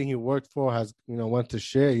 everything he worked for has, went to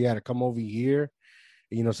shit. He had to come over here.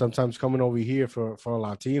 Sometimes coming over here for a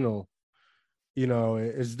Latino,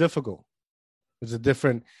 it's difficult. It's a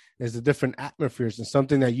different atmosphere. It's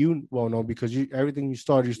something that you well know because everything you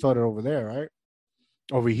started over there, right?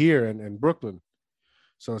 Over here in Brooklyn.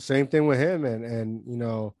 So same thing with him,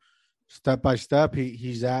 and step by step,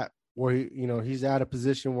 he's at where he's at a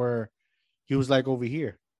position where he was like over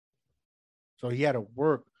here. So he had to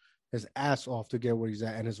work his ass off to get where he's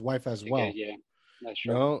at, and his wife as well. Yeah, that's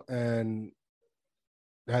true. And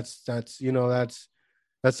that's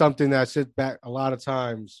something that sits back a lot of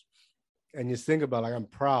times. And you think about, like, I'm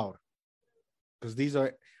proud because these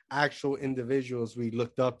are actual individuals we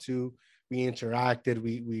looked up to, we interacted,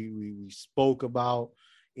 we spoke about,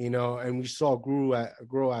 and we saw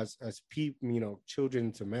grow as people,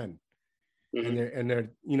 children to men. and they're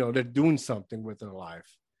they're doing something with their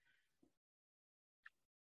life.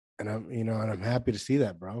 And I'm happy to see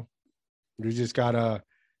that, bro. We just gotta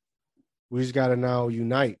now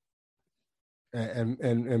unite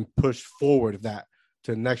and push forward that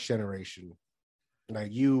to the next generation.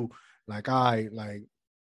 Like you, like I, like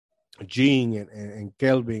Gene and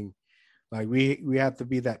Kelvin. Like we have to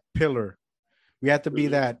be that pillar. We have to be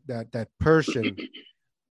that person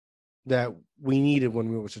that we needed when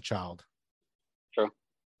we was a child. Sure.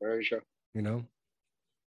 Very sure.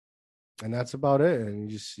 And that's about it. And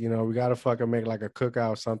just we gotta fucking make like a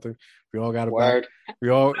cookout or something. We all gotta we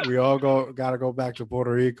all gotta go back to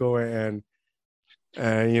Puerto Rico and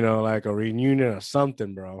like a reunion or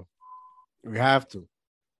something, bro. We have to.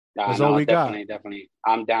 That's all we got. Definitely.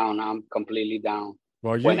 I'm down. I'm completely down.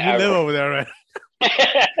 Well, you live over there, right?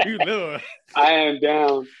 You live. I am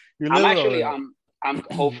down. I'm actually I'm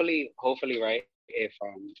hopefully right, if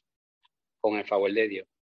con el favor de Dios.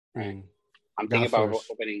 Right? I'm thinking about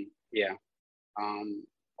opening. Yeah.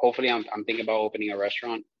 Hopefully I'm thinking about opening a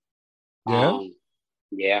restaurant. Yeah.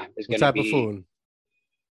 Yeah. It's what type of food?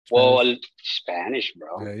 Well, Spanish,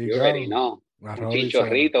 bro. You already know.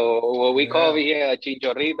 Chinchorrito, what we call here,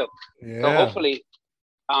 chinchorrito. Yeah. So hopefully,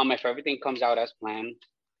 if everything comes out as planned,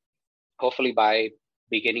 hopefully by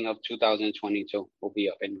beginning of 2022, we'll be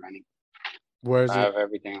up and running. Where is it? Have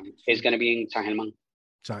everything. It's gonna be in San Germán.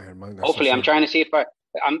 San Germán. Hopefully, I'm trying to see if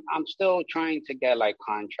I'm still trying to get like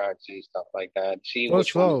contracts and stuff like that. See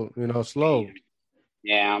which slow. Slow.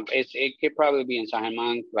 Yeah, it could probably be in San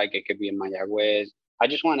Germán, like it could be in Mayagüez. I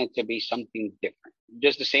just want it to be something different.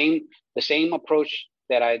 Just the same approach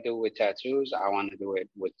that I do with tattoos. I want to do it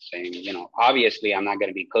with the same, obviously I'm not going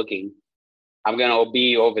to be cooking. I'm going to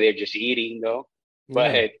be over there just eating though.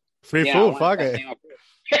 But free food, fuck it.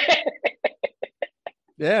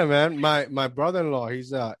 Yeah, man. My brother-in-law,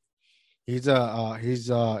 he's an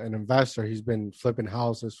investor. He's been flipping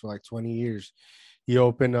houses for like 20 years. He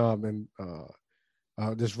opened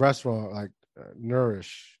this restaurant like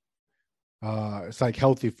Nourish. It's like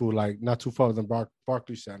healthy food, like not too far from the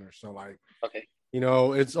Barclays Center. So like, okay,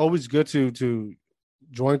 it's always good to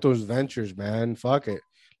join those ventures, man. Fuck it,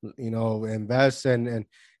 invest and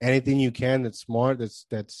anything you can that's smart, that's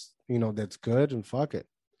good, and fuck it,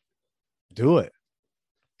 do it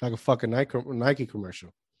like a fucking Nike commercial.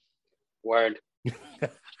 Word.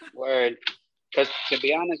 Because to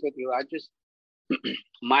be honest with you, I just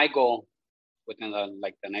my goal within the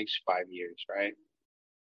next 5 years, right?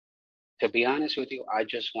 To be honest with you, I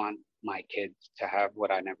just want my kids to have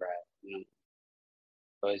what I never had,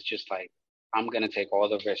 So it's just like, I'm going to take all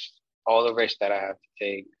the risks that I have to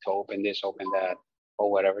take to open this, open that,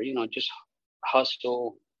 or whatever, just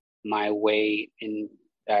hustle my way in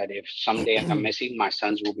that if someday I'm missing, my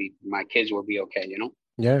kids will be okay,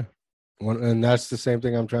 Yeah. And that's the same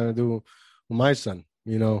thing I'm trying to do with my son,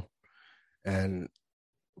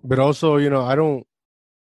 but also, we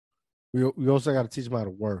also got to teach them how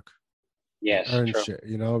to work. Yes, earn true. Shit,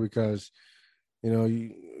 because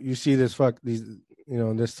you see this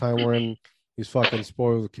this time we're in, these fucking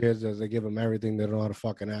spoiled kids as they give them everything, they don't know how to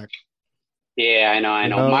fucking act. Yeah, I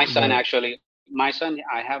know. My son,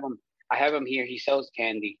 I have him here. He sells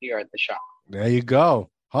candy here at the shop. There you go.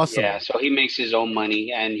 Hustle. Yeah, so he makes his own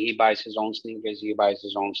money and he buys his own sneakers. He buys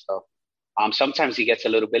his own stuff. Sometimes he gets a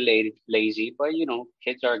little bit lazy, but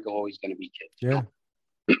kids are always going to be kids. Yeah.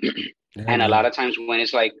 And a lot of times when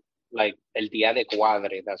it's like el día de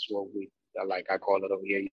cuadre, that's what I call it over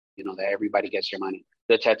here, that everybody gets your money.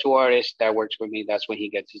 The tattoo artist that works with me, that's when he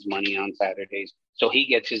gets his money on Saturdays. So he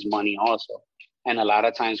gets his money also. And a lot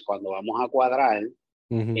of times cuando vamos a cuadrar,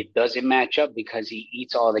 it doesn't match up because he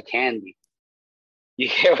eats all the candy. You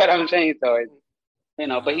get what I'm saying? So it's,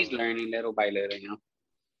 but he's learning little by little,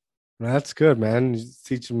 That's good, man. You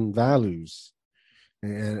teach him values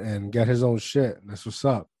and get his own shit. That's what's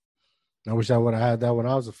up. I wish I would have had that when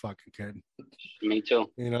I was a fucking kid. Me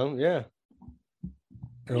too. Yeah.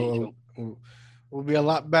 It'll be a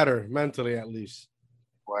lot better mentally, at least.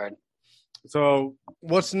 Word. So,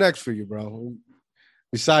 what's next for you, bro?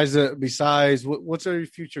 Besides, what's your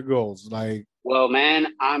future goals? Like, well, man,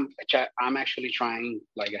 I'm actually trying.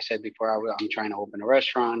 Like I said before, I'm trying to open a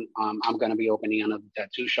restaurant. I'm gonna be opening another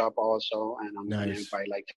tattoo shop also, and I'm gonna invite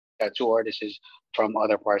like tattoo artists from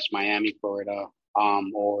other parts, Miami, Florida,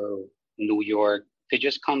 or New York, to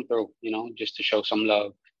just come through, just to show some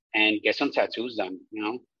love and get some tattoos done,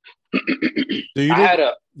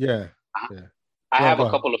 I have a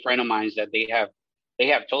couple of friends of mine that they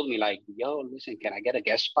have told me like, yo, listen, can I get a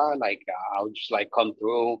guest spot? Like, I'll just like come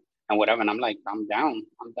through and whatever. And I'm like, I'm down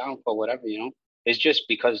for whatever, It's just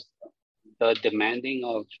because the demanding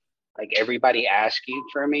of like everybody asking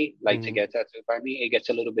for me, like to get tattooed by me, it gets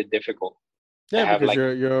a little bit difficult to Yeah, have because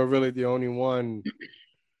like you're really the only one.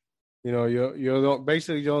 You know,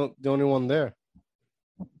 basically the only one there.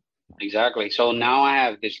 exactly. So now I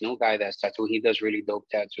have this new guy that's tattooed. He does really dope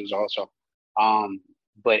tattoos also.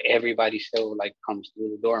 But everybody still like comes through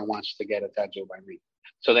the door and wants to get a tattoo by me.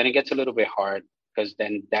 So then it gets a little bit hard because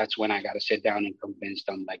then that's when I got to sit down and convince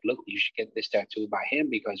them, like, look, you should get this tattoo by him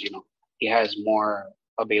because he has more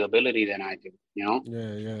availability than I do. Yeah. Um,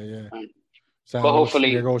 It's that but whole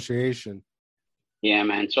hopefully, negotiation. yeah,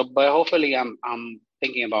 man. So, but hopefully, I'm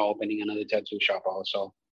thinking about opening another tattoo shop also,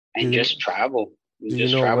 Do and you do you just know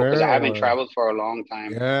travel because where I haven't or traveled for a long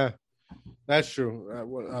time. yeah, that's true.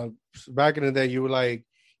 Back in the day, you were like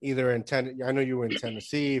either in I know you were in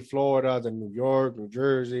Tennessee, Florida, then New York, New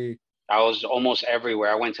Jersey. I was almost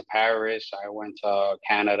everywhere. I went to Paris. I went to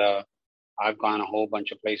Canada. I've gone a whole bunch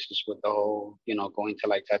of places with the whole, going to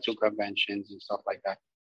like tattoo conventions and stuff like that.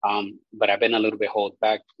 But I've been a little bit held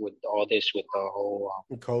back with all this with the whole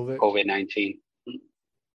COVID. COVID-19.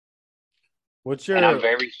 What's And I'm your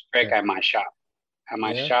very strict yeah? at my shop. At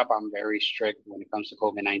my Yeah. shop, I'm very strict when it comes to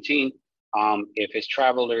COVID-19. If it's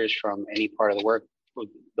travelers from any part of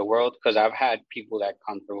the world, because I've had people that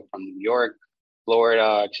come through from New York, Florida,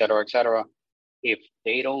 et cetera. If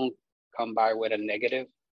they don't come by with a negative,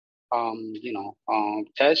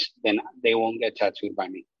 test, then they won't get tattooed by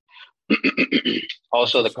me. That's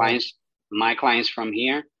Also, what's up. my clients from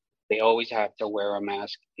here, they always have to wear a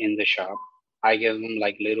mask in the shop. I give them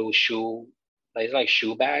like little it's like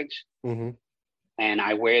shoe bags, Mm-hmm. and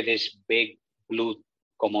I wear this big blue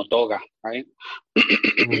como toga, right?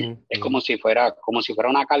 Mm-hmm. Es Mm-hmm. como si fuera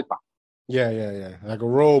una calpa. Yeah. Like a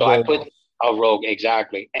robe So I put almost. a robe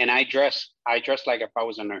exactly, and I dress like if I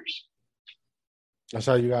was a nurse. That's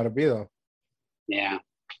how you got to be though. Yeah,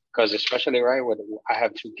 because especially right with I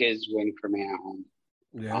have two kids waiting for me at home.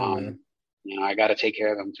 Yeah, man. Um, I got to take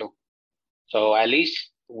care of them too. So at least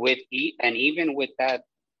and even with that,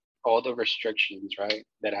 all the restrictions, right,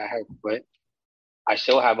 that I have put, I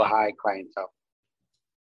still have a high clientele.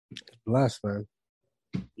 Blessed, man.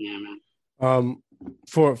 Yeah, man. Um,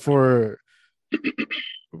 for for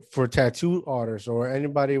for tattoo artists or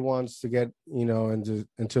anybody who wants to get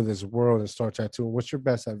into this world and start tattooing, what's your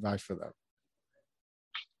best advice for them?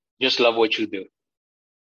 Just love what you do.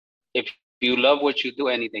 If you love what you do,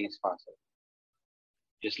 anything is possible.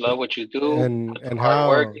 Just love what you do, put the And hard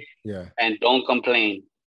work, how? Yeah. and don't complain.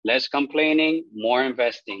 Less complaining, more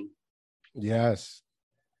investing. Yes,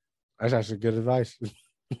 that's actually good advice.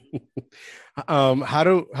 How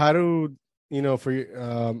do for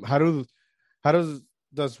you how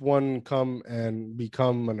does one come and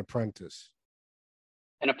become an apprentice?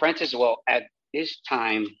 An apprentice, well, at this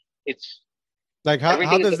time, it's Like how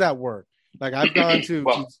everything is does that work? Like I've gone to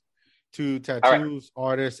well. All right. tattoos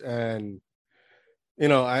artists and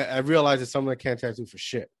I realize that someone can't tattoo for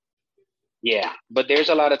shit. Yeah, but there's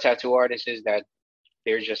a lot of tattoo artists that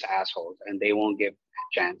they're just assholes and they won't give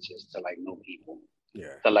chances to like new people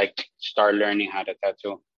Yeah. to like start learning how to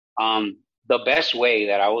tattoo. The best way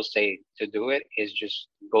that I would say to do it is just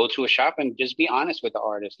go to a shop and just be honest with the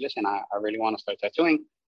artist. Listen, I really want to start tattooing.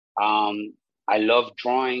 I love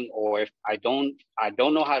drawing, or if I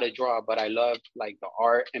don't know how to draw, but I love like the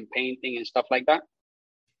art and painting and stuff like that.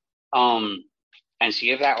 Um, and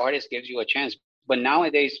see if that artist gives you a chance. But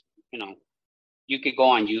nowadays, you know, you could go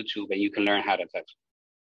on YouTube and you can learn how to tattoo.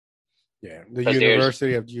 Yeah. The Because there's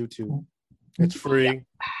University of YouTube. It's free.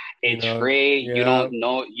 it's free. Yeah.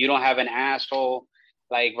 You don't have an asshole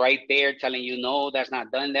like right there telling you no, that's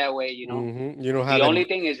not done that way. Mm-hmm. You don't The have only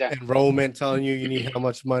thing is that enrollment telling you need how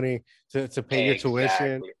much money to pay your tuition.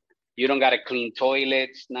 exactly you don't got to clean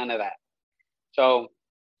toilets, none of that. So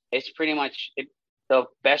it's pretty much the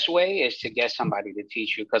best way is to get somebody to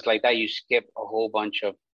teach you because like that you skip a whole bunch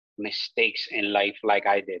of mistakes in life like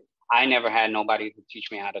I did. I never had nobody to teach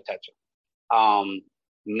me how to tattoo. Um,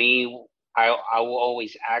 me, I will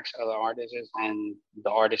always ask other artists, and the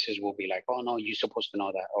artists will be like, "Oh no, you're supposed to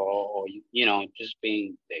know that," or just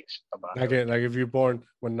being dicks about Like everything. like if you're born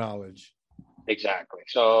with knowledge. Exactly.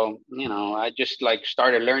 So I just like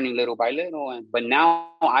started learning little by little, but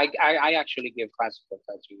now I actually give classes for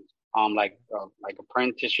tattoos, like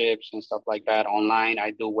apprenticeships and stuff like that online.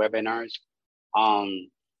 I do webinars, um,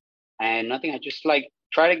 and nothing. I just like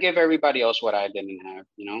try to give everybody else what I didn't have,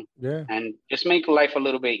 Yeah. and just make life a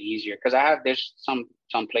little bit easier. Because there's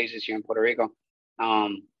some places here in Puerto Rico,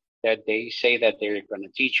 um, that they say that they're going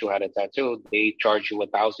to teach you how to tattoo. They charge you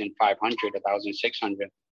 1,500, 1,600,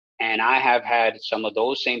 and I have had some of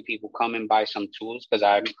those same people come and buy some tools because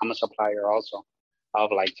I'm a supplier also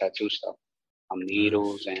of like tattoo stuff.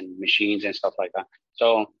 needles and machines and stuff like that.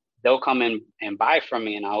 So they'll come in and buy from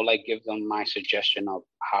me, and I'll like give them my suggestion of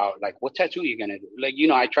how, like, what tattoo you're gonna do. Like,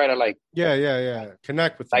 I try to like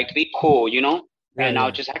connect with them. like be cool, Yeah, and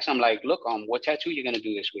I'll just ask them like, look, what tattoo you gonna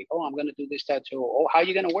do this week? Oh, I'm gonna do this tattoo. Oh, how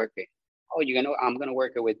you gonna work it? Oh, I'm gonna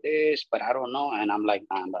work it with this, but I don't know. And I'm like,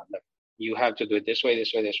 nah, look, you have to do it this way,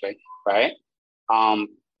 this way, this way, right? Um,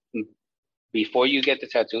 before you get the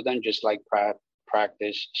tattoo done, just like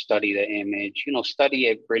practice, study the image, study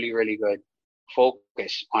it really, really good.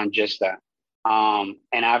 Focus on just that.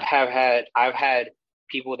 And I've had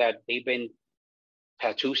people that they've been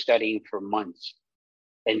tattoo studying for months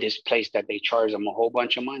in this place that they charge them a whole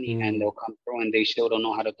bunch of money, and they'll come through and they still don't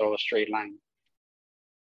know how to throw a straight line.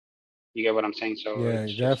 You get what I'm saying? So yeah,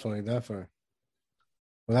 definitely.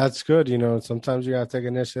 Well, that's good. Sometimes you gotta take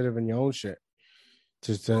initiative in your own shit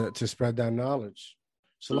to spread that knowledge.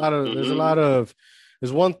 It's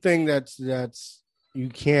there's one thing that's you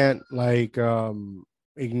can't like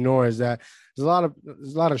ignore, is that there's a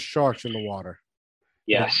lot of sharks in the water.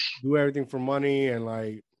 Yes. Do everything for money, and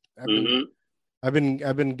like I've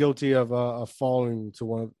been guilty of falling to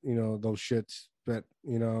one of those shits. But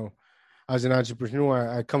as an entrepreneur,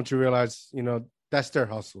 I come to realize that's their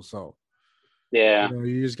hustle. So yeah,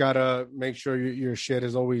 you just gotta make sure your shit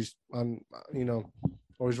is always on,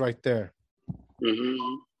 always right there.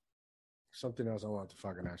 Something else I wanted to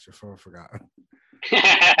fucking ask you for, I forgot.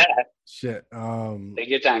 Shit. Take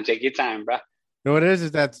your time, bro. No, it is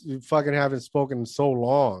that you fucking haven't spoken in so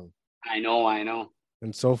long. I know.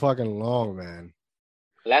 And so fucking long, man.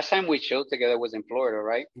 Last time we chilled together was in Florida,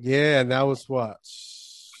 right? Yeah, and that was what?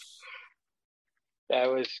 That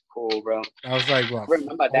was cool, bro. I was like, what? I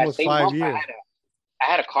remember that same 5 years. I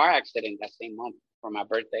had a car accident that same month for my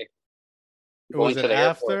birthday. Was it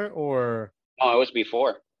after or? No, it was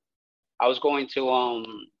before. I was going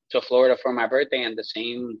to Florida for my birthday, and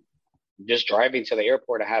just driving to the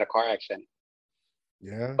airport, I had a car accident.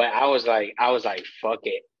 Yeah. But I was like, fuck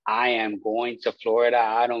it. I am going to Florida.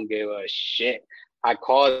 I don't give a shit. I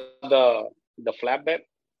called the flatbed.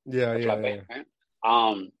 Yeah. Right?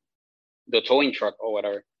 The towing truck or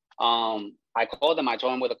whatever. I called them. I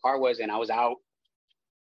told them where the car was, and I was out.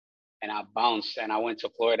 And I bounced, and I went to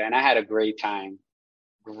Florida, and I had a great time.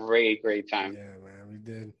 Great time. Yeah, man, we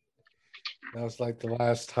did. That was like the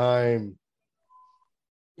last time.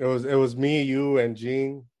 It was me, you, and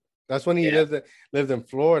Gene. That's when he lived in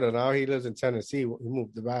Florida. Now he lives in Tennessee. He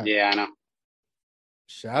moved back. Yeah, I know.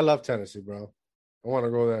 Shit, I love Tennessee, bro. I want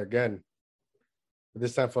to go there again. But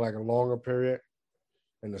this time for like a longer period.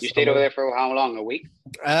 You stayed over there for how long? A week?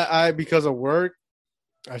 I because of work,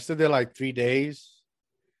 I stayed there like 3 days.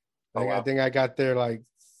 Like, I think I got there like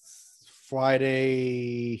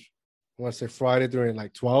Friday. I want to say Friday during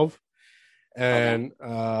like 12. And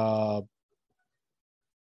I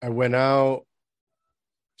went out,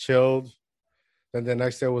 chilled. Then the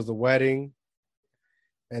next day was the wedding.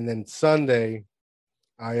 And then Sunday,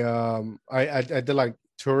 I did like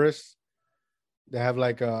tourists. They have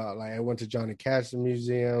like I went to Johnny Cash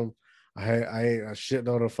Museum. I ate a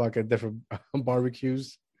shitload of fucking different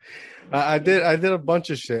barbecues. I did a bunch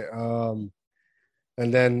of shit. And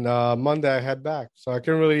then Monday I head back, so I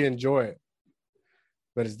can really enjoy it.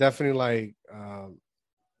 But it's definitely like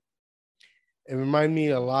it reminded me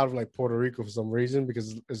a lot of like Puerto Rico for some reason,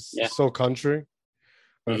 because it's so country.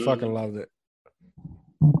 But I fucking loved it.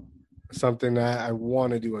 Something that I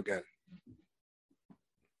want to do again.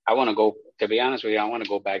 I want to go. To be honest with you, I want to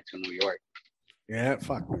go back to New York. Yeah,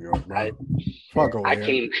 fuck New York, bro. Fuck over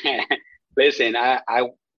here. Came. Listen,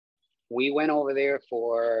 we went over there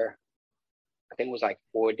for, I think it was like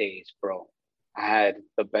 4 days, bro. I had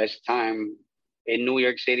the best time in New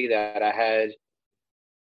York City that I had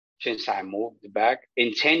since I moved back.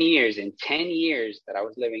 In 10 years that I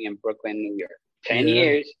was living in Brooklyn, New York. 10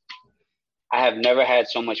 years, I have never had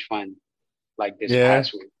so much fun like this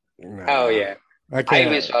past week. Nah, hell yeah. I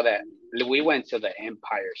even saw that. We went to the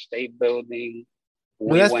Empire State Building.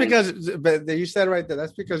 But you said right there,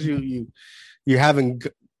 that's because you haven't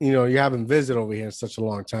visited over here in such a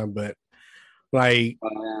long time. But like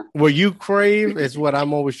what you crave is what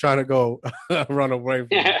I'm always trying to go run away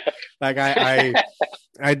from. Like I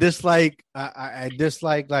dislike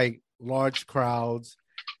like large crowds,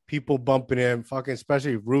 people bumping in, fucking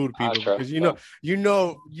especially rude people, because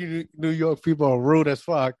New York people are rude as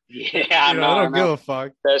fuck. Yeah, I don't give a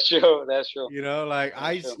fuck. That's true. Like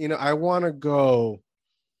I want to go.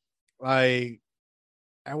 Like,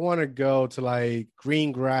 I want to go to like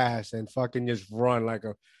green grass and fucking just run like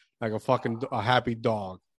a fucking happy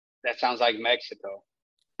dog. That sounds like Mexico.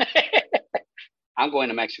 I'm going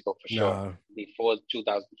to Mexico for sure Nah. before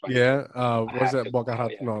 2020. Yeah. I What's have that? to Boca go.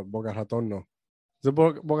 Raton? Yeah. No, Boca Raton. No. Is it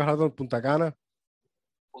Boca Raton? Punta Cana?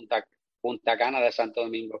 Punta, Punta Cana de Santo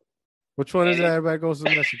Domingo. Which one is that? Any, Everybody goes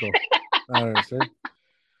to Mexico. I don't understand.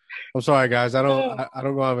 I'm sorry, guys. I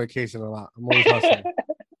don't go on vacation a lot. I'm always hustling.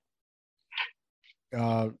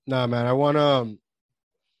 Nah, man. I wanna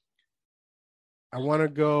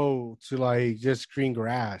go to like just green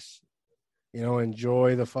grass.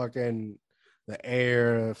 Enjoy the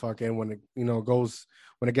air, the fucking when it goes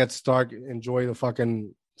when it gets dark, enjoy the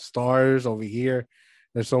fucking stars over here.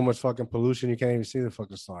 There's so much fucking pollution you can't even see the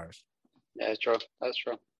fucking stars. yeah, that's true. That's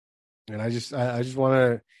true. And I just want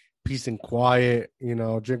to peace and quiet,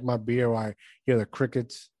 drink my beer while I hear the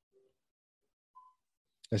crickets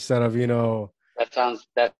instead of,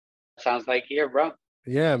 That sounds like here, bro.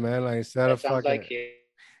 yeah, man, like instead That of sounds like fucking, here.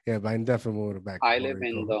 yeah, but I'm definitely moving back to I Puerto live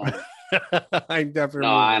in Rico. the. I'm definitely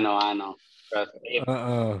No, I moving. know, I know. Trust me.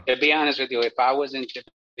 Uh-uh. To be honest with you, if I wasn't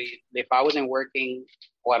working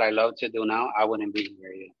what I love to do now, I wouldn't be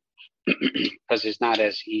here yet. Because it's not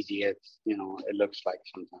as easy as it looks like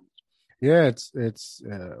sometimes. Yeah, it's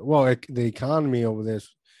well, the economy over there,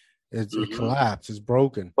 it Hmm. collapsed. It's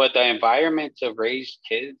broken. But the environment to raise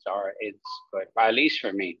kids it's good, at least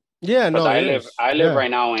for me. Yeah, Because no, I it live is. I live Yeah,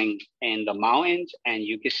 right now in the mountains, and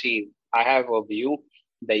you can see I have a view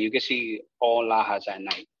that you can see all Lajas at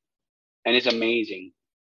night, and it's amazing.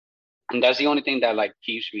 And that's the only thing that like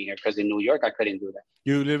keeps me here. Because in New York, I couldn't do that.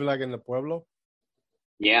 you live like in the pueblo.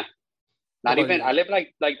 Yeah, Yeah, not but even. I live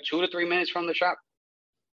like 2 to 3 minutes from the shop.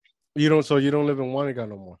 you don't. So you don't live in Wanaka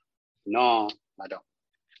no more. No, I don't.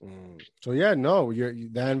 So yeah, no,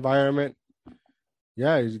 that environment.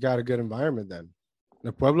 Yeah, you got a good environment then.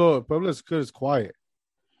 The pueblo is good. It's quiet.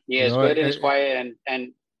 Yeah, You it's know, good and it's quiet,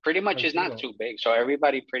 and pretty much it's not tranquilo. too big, so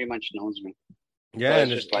everybody pretty much knows me. So Yeah, it's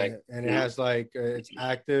just like it has like it's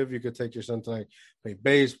active. You could take your son to like play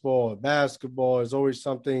baseball, basketball. There's always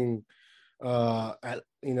something,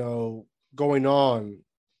 going on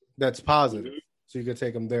that's positive. Mhm. So you could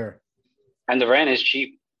take them there. And the rent is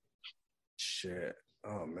cheap. Shit.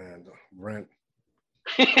 Oh man, the rent.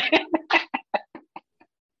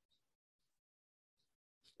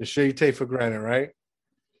 The shit you take for granted, right?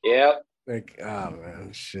 Yep, Like, oh man,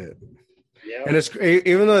 shit. yep, And it's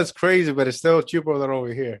even though it's crazy, but it's still cheaper than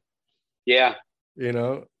over here. yeah. You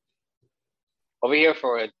know, Over here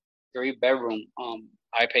for a 3 bedroom,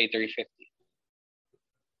 I pay 350,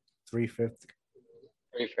 350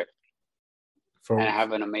 350, and I for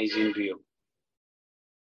have an amazing view.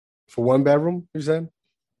 for one bedroom. You said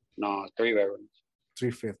No, 3 bedrooms,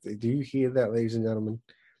 350. Do you hear that, ladies and gentlemen?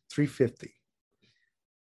 350.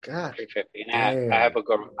 God 350, and damn.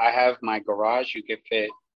 I have my garage. You can fit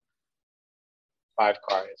 5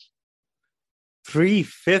 cars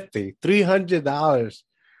 350. $300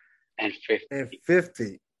 and 50. and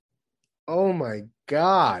 50. Oh my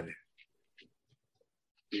God.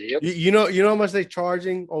 Yep, You know how much they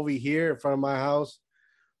charging over here in front of my house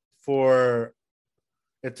for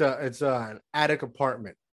it's an attic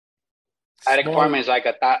apartment. attic Small. apartment is like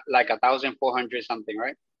 1,400 something,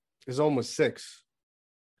 right? It's almost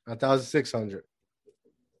 1,600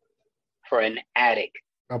 For an attic.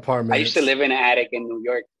 I used to apartments. live in an attic in New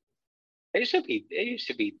York. It used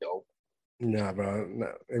to be dope. Nah, bro. No.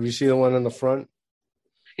 If you see the one in the front,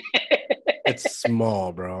 it's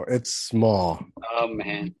small, bro. It's small. Oh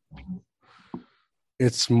man.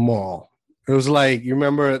 It's small. It was like you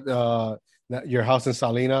remember your house in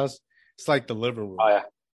Salinas. It's like the living room Oh yeah.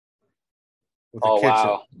 with a Oh kitchen.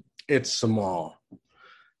 wow. It's small,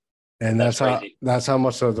 and That's that's crazy. how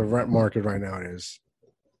much of the rent market right now is,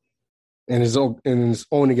 and it's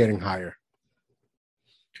only getting higher.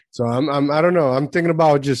 So I don't know. I'm thinking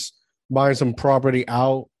about just buying some property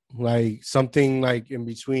out, like something like in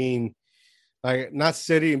between, like not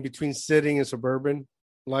city in between city and suburban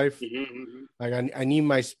life. Mm-hmm. Like I need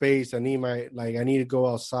my space. I need to go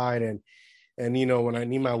outside and when I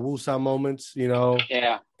need my woosah moments,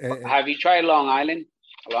 Yeah. and, Have you tried Long Island?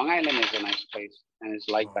 Long Island is a nice place, and it's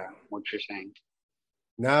like that. What you're saying.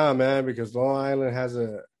 nah, man, because Long Island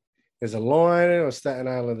is a Long Island or Staten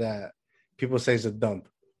Island that people say is a dump.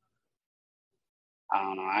 I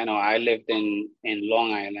don't know. I know. I lived in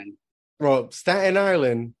Long Island. Well, Staten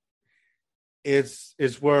Island is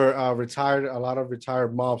where a lot of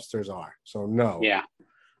retired mobsters are. So no. Yeah.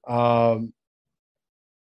 Um,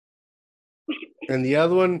 and the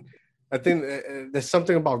other one, I think there's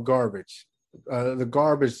something about garbage. The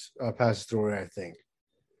garbage passes through it, I think.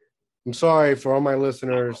 I'm sorry for all my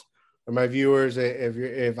listeners or my viewers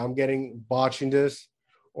if I'm getting botching this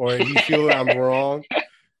or if you feel that I'm wrong,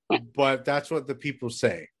 but that's what the people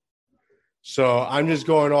say. So I'm just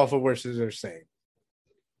going off of what they're saying.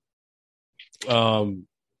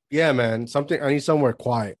 Yeah, man. I need somewhere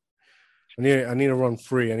quiet. I need to run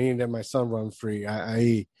free. I need to let my son run free. Yeah,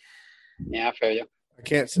 I feel you. I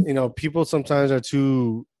can't, people sometimes are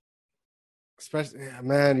too, especially,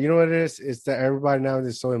 man, you know what it is? It's that everybody now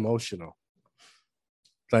is so emotional.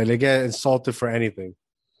 Like they get insulted for anything.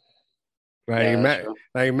 Right? Yeah,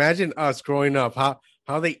 Imagine us growing up, how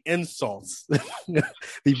they insults, the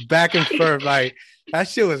back and forth, like that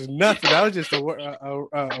shit was nothing. That was just that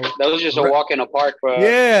was just a walk in the park, bro.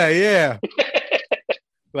 Yeah.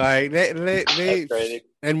 Like they That's crazy.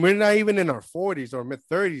 And we're not even in our 40s or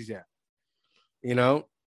mid-30s yet,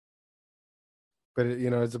 But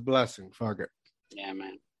it's a blessing. Fuck it. Yeah,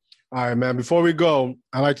 man. All right, man. Before we go,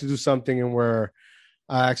 I like to do something in where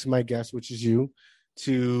I ask my guest, which is you,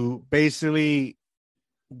 to basically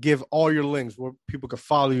give all your links where people can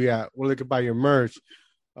follow you at, where they can buy your merch,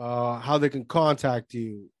 how they can contact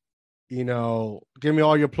you. Give me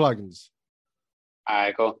all your plugins. All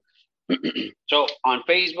right, cool. So on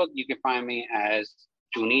Facebook, you can find me as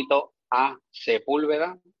Junito A.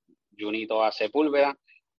 Sepúlveda. Junito A. Sepúlveda.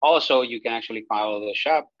 Also, you can actually follow the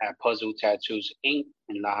shop at Puzzle Tattoos Inc.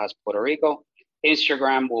 in Lajas, Puerto Rico.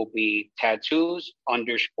 Instagram will be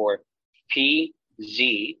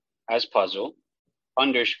tattoos_PZ as puzzle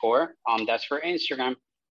 _ that's for Instagram.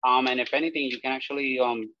 And if anything, you can actually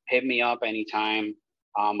hit me up anytime.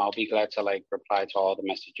 I'll be glad to reply to all the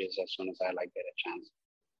messages as soon as I get a chance.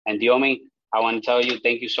 And Diomi, I want to tell you,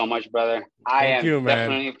 thank you so much, brother. I am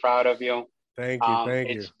definitely proud of you. Thank you.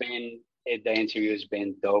 The interview has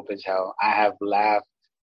been dope as hell. I have laughed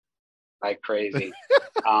like crazy.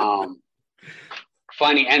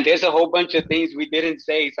 Funny, and there's a whole bunch of things we didn't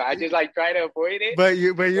say, so I just try to avoid it. But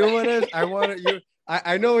you know what is? I want to you.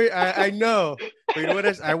 I know. But you know what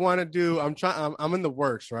is? I want to do. I'm in the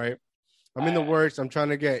works, right? I'm in the works. I'm trying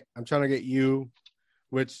to get you,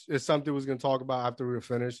 which is something we was gonna talk about after we were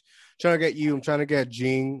finished. I'm trying to get you. I'm trying to get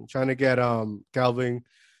Gene. I'm trying to get Calvin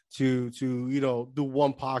to do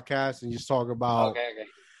one podcast and just talk about. Okay.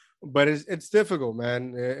 But it's difficult,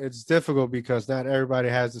 man. It's difficult because not everybody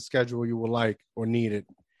has the schedule you would like or need it.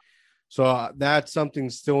 So that's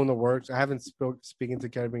something still in the works. I haven't speaking to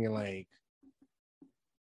Kevin in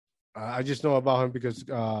I just know about him because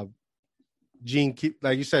Gene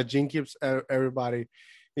like you said, Gene keeps everybody,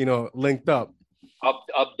 linked up.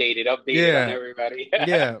 Updated on everybody.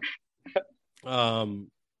 Yeah.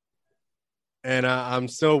 And I'm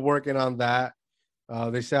still working on that.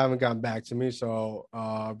 They still haven't gotten back to me. So,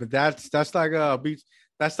 but that's like a beach.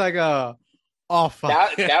 That's like a off.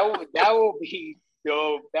 That will be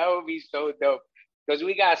dope. That would be so dope because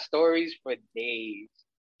we got stories for days.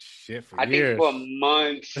 Shit, for years. I think for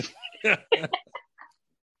months.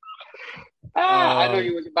 I know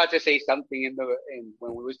you was about to say something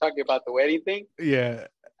when we was talking about the wedding thing. Yeah.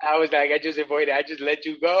 I was like, I just avoided. I just let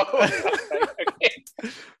you go. Okay.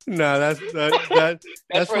 No, that's for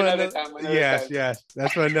another time. Yes,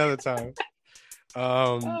 that's for another time.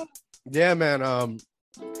 Yeah, man.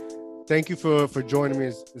 Thank you for joining me.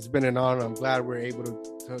 It's been an honor. I'm glad we're able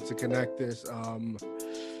to connect this.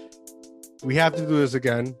 We have to do this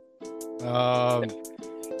again.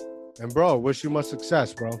 And bro, wish you much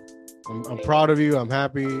success, bro. I'm proud of you. I'm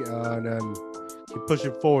happy, and then keep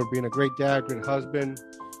pushing forward, being a great dad, great husband,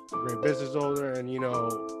 great business owner, and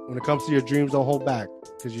when it comes to your dreams, don't hold back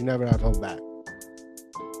because you never have to hold back.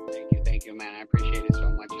 Thank you, man. I appreciate it so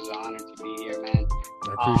much. It's an honor to be here, man.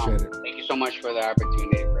 I appreciate it. Thank you so much for the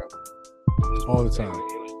opportunity, bro. All the time.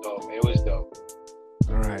 It was dope.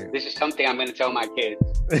 All right. This is something I'm gonna tell my kids.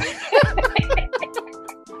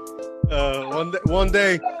 One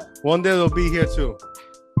day they'll be here too.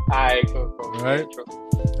 All right, cool. All right.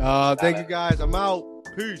 Thank you guys. I'm out.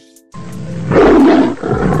 Peace.